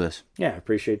shared with us. Yeah,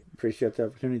 appreciate the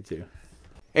opportunity to.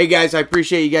 Hey guys, I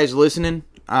appreciate you guys listening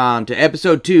to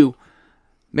episode 2.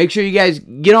 Make sure you guys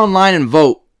get online and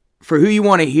vote for who you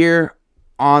want to hear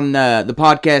on the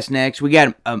podcast next. We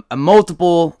got a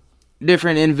multiple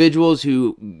different individuals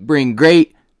who bring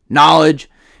great knowledge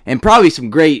and probably some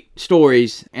great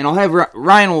stories. And I'll have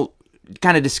Ryan will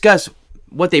kind of discuss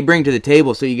what they bring to the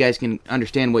table so you guys can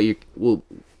understand what we'll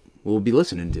be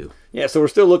listening to. Yeah, so we're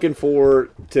still looking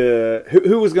forward to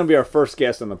who was going to be our first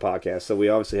guest on the podcast. So we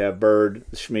obviously have Bird,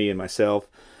 Shmi, and myself.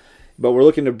 But we're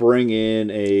looking to bring in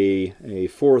a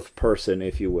fourth person,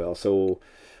 if you will. So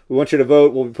we want you to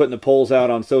vote. We'll be putting the polls out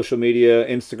on social media,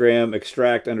 Instagram,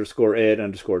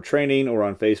 extract_ed_training, or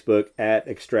on Facebook at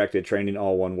extractedtraining,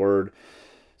 all one word.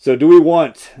 So do we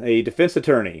want a defense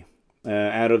attorney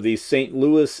out of the St.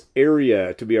 Louis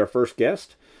area to be our first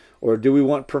guest? Or do we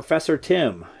want Professor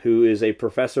Tim, who is a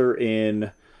professor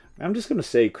in, I'm just going to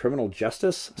say criminal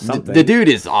justice? Something. The dude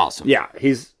is awesome. Yeah,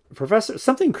 he's professor,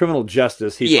 something criminal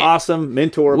justice. He's awesome,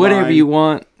 mentor of whatever mine. You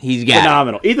want, he's got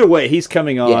phenomenal. Either way, he's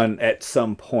coming on at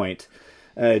some point.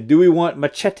 Do we want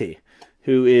Machete,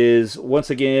 who is, once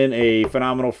again, a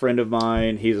phenomenal friend of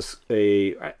mine. He's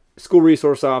a school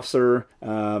resource officer.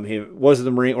 He was in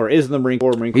the Marine, or is in the Marine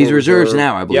Corps. He's reserves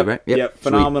now, I believe, right? Yep.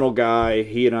 Phenomenal guy.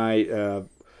 He and I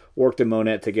worked in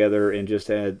Monette together and just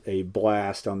had a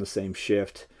blast on the same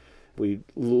shift. We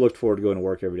looked forward to going to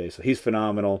work every day. So he's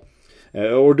phenomenal.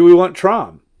 Or do we want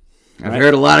Trom? I've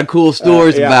heard a lot of cool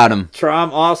stories about him.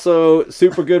 Trom, also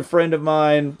super good friend of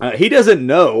mine. He doesn't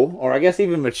know, or I guess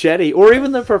even Machete, or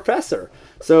even the professor.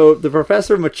 So the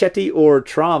professor, Machete, or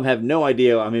Trom have no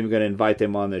idea I'm even going to invite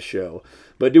them on this show.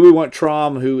 But do we want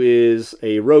Trom, who is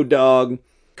a road dog,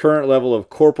 current level of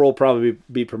corporal, probably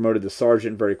be promoted to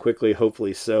sergeant very quickly,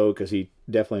 hopefully so, because he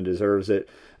definitely deserves it.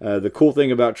 The cool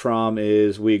thing about Trom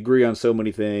is we agree on so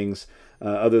many things.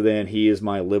 Other than he is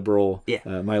my liberal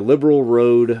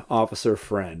road officer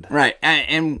friend. Right,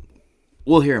 and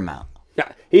we'll hear him out.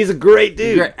 Yeah, he's a great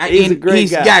dude. He's a great guy.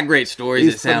 He's got great stories,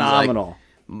 He's it sounds phenomenal. Like.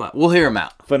 But we'll hear him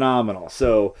out. Phenomenal.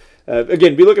 So,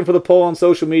 again, be looking for the poll on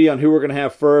social media on who we're going to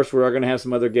have first. We're going to have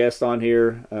some other guests on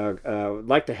here. I'd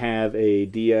like to have a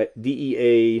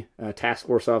DEA task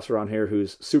force officer on here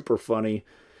who's super funny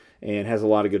and has a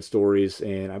lot of good stories,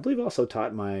 and I believe also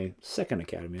taught my second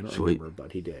academy. I don't remember,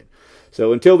 but he did.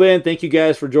 So until then, thank you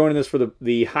guys for joining us for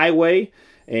the highway,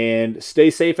 and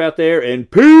stay safe out there, and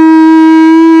peace!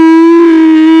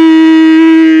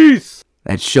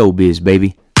 That's showbiz,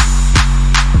 baby.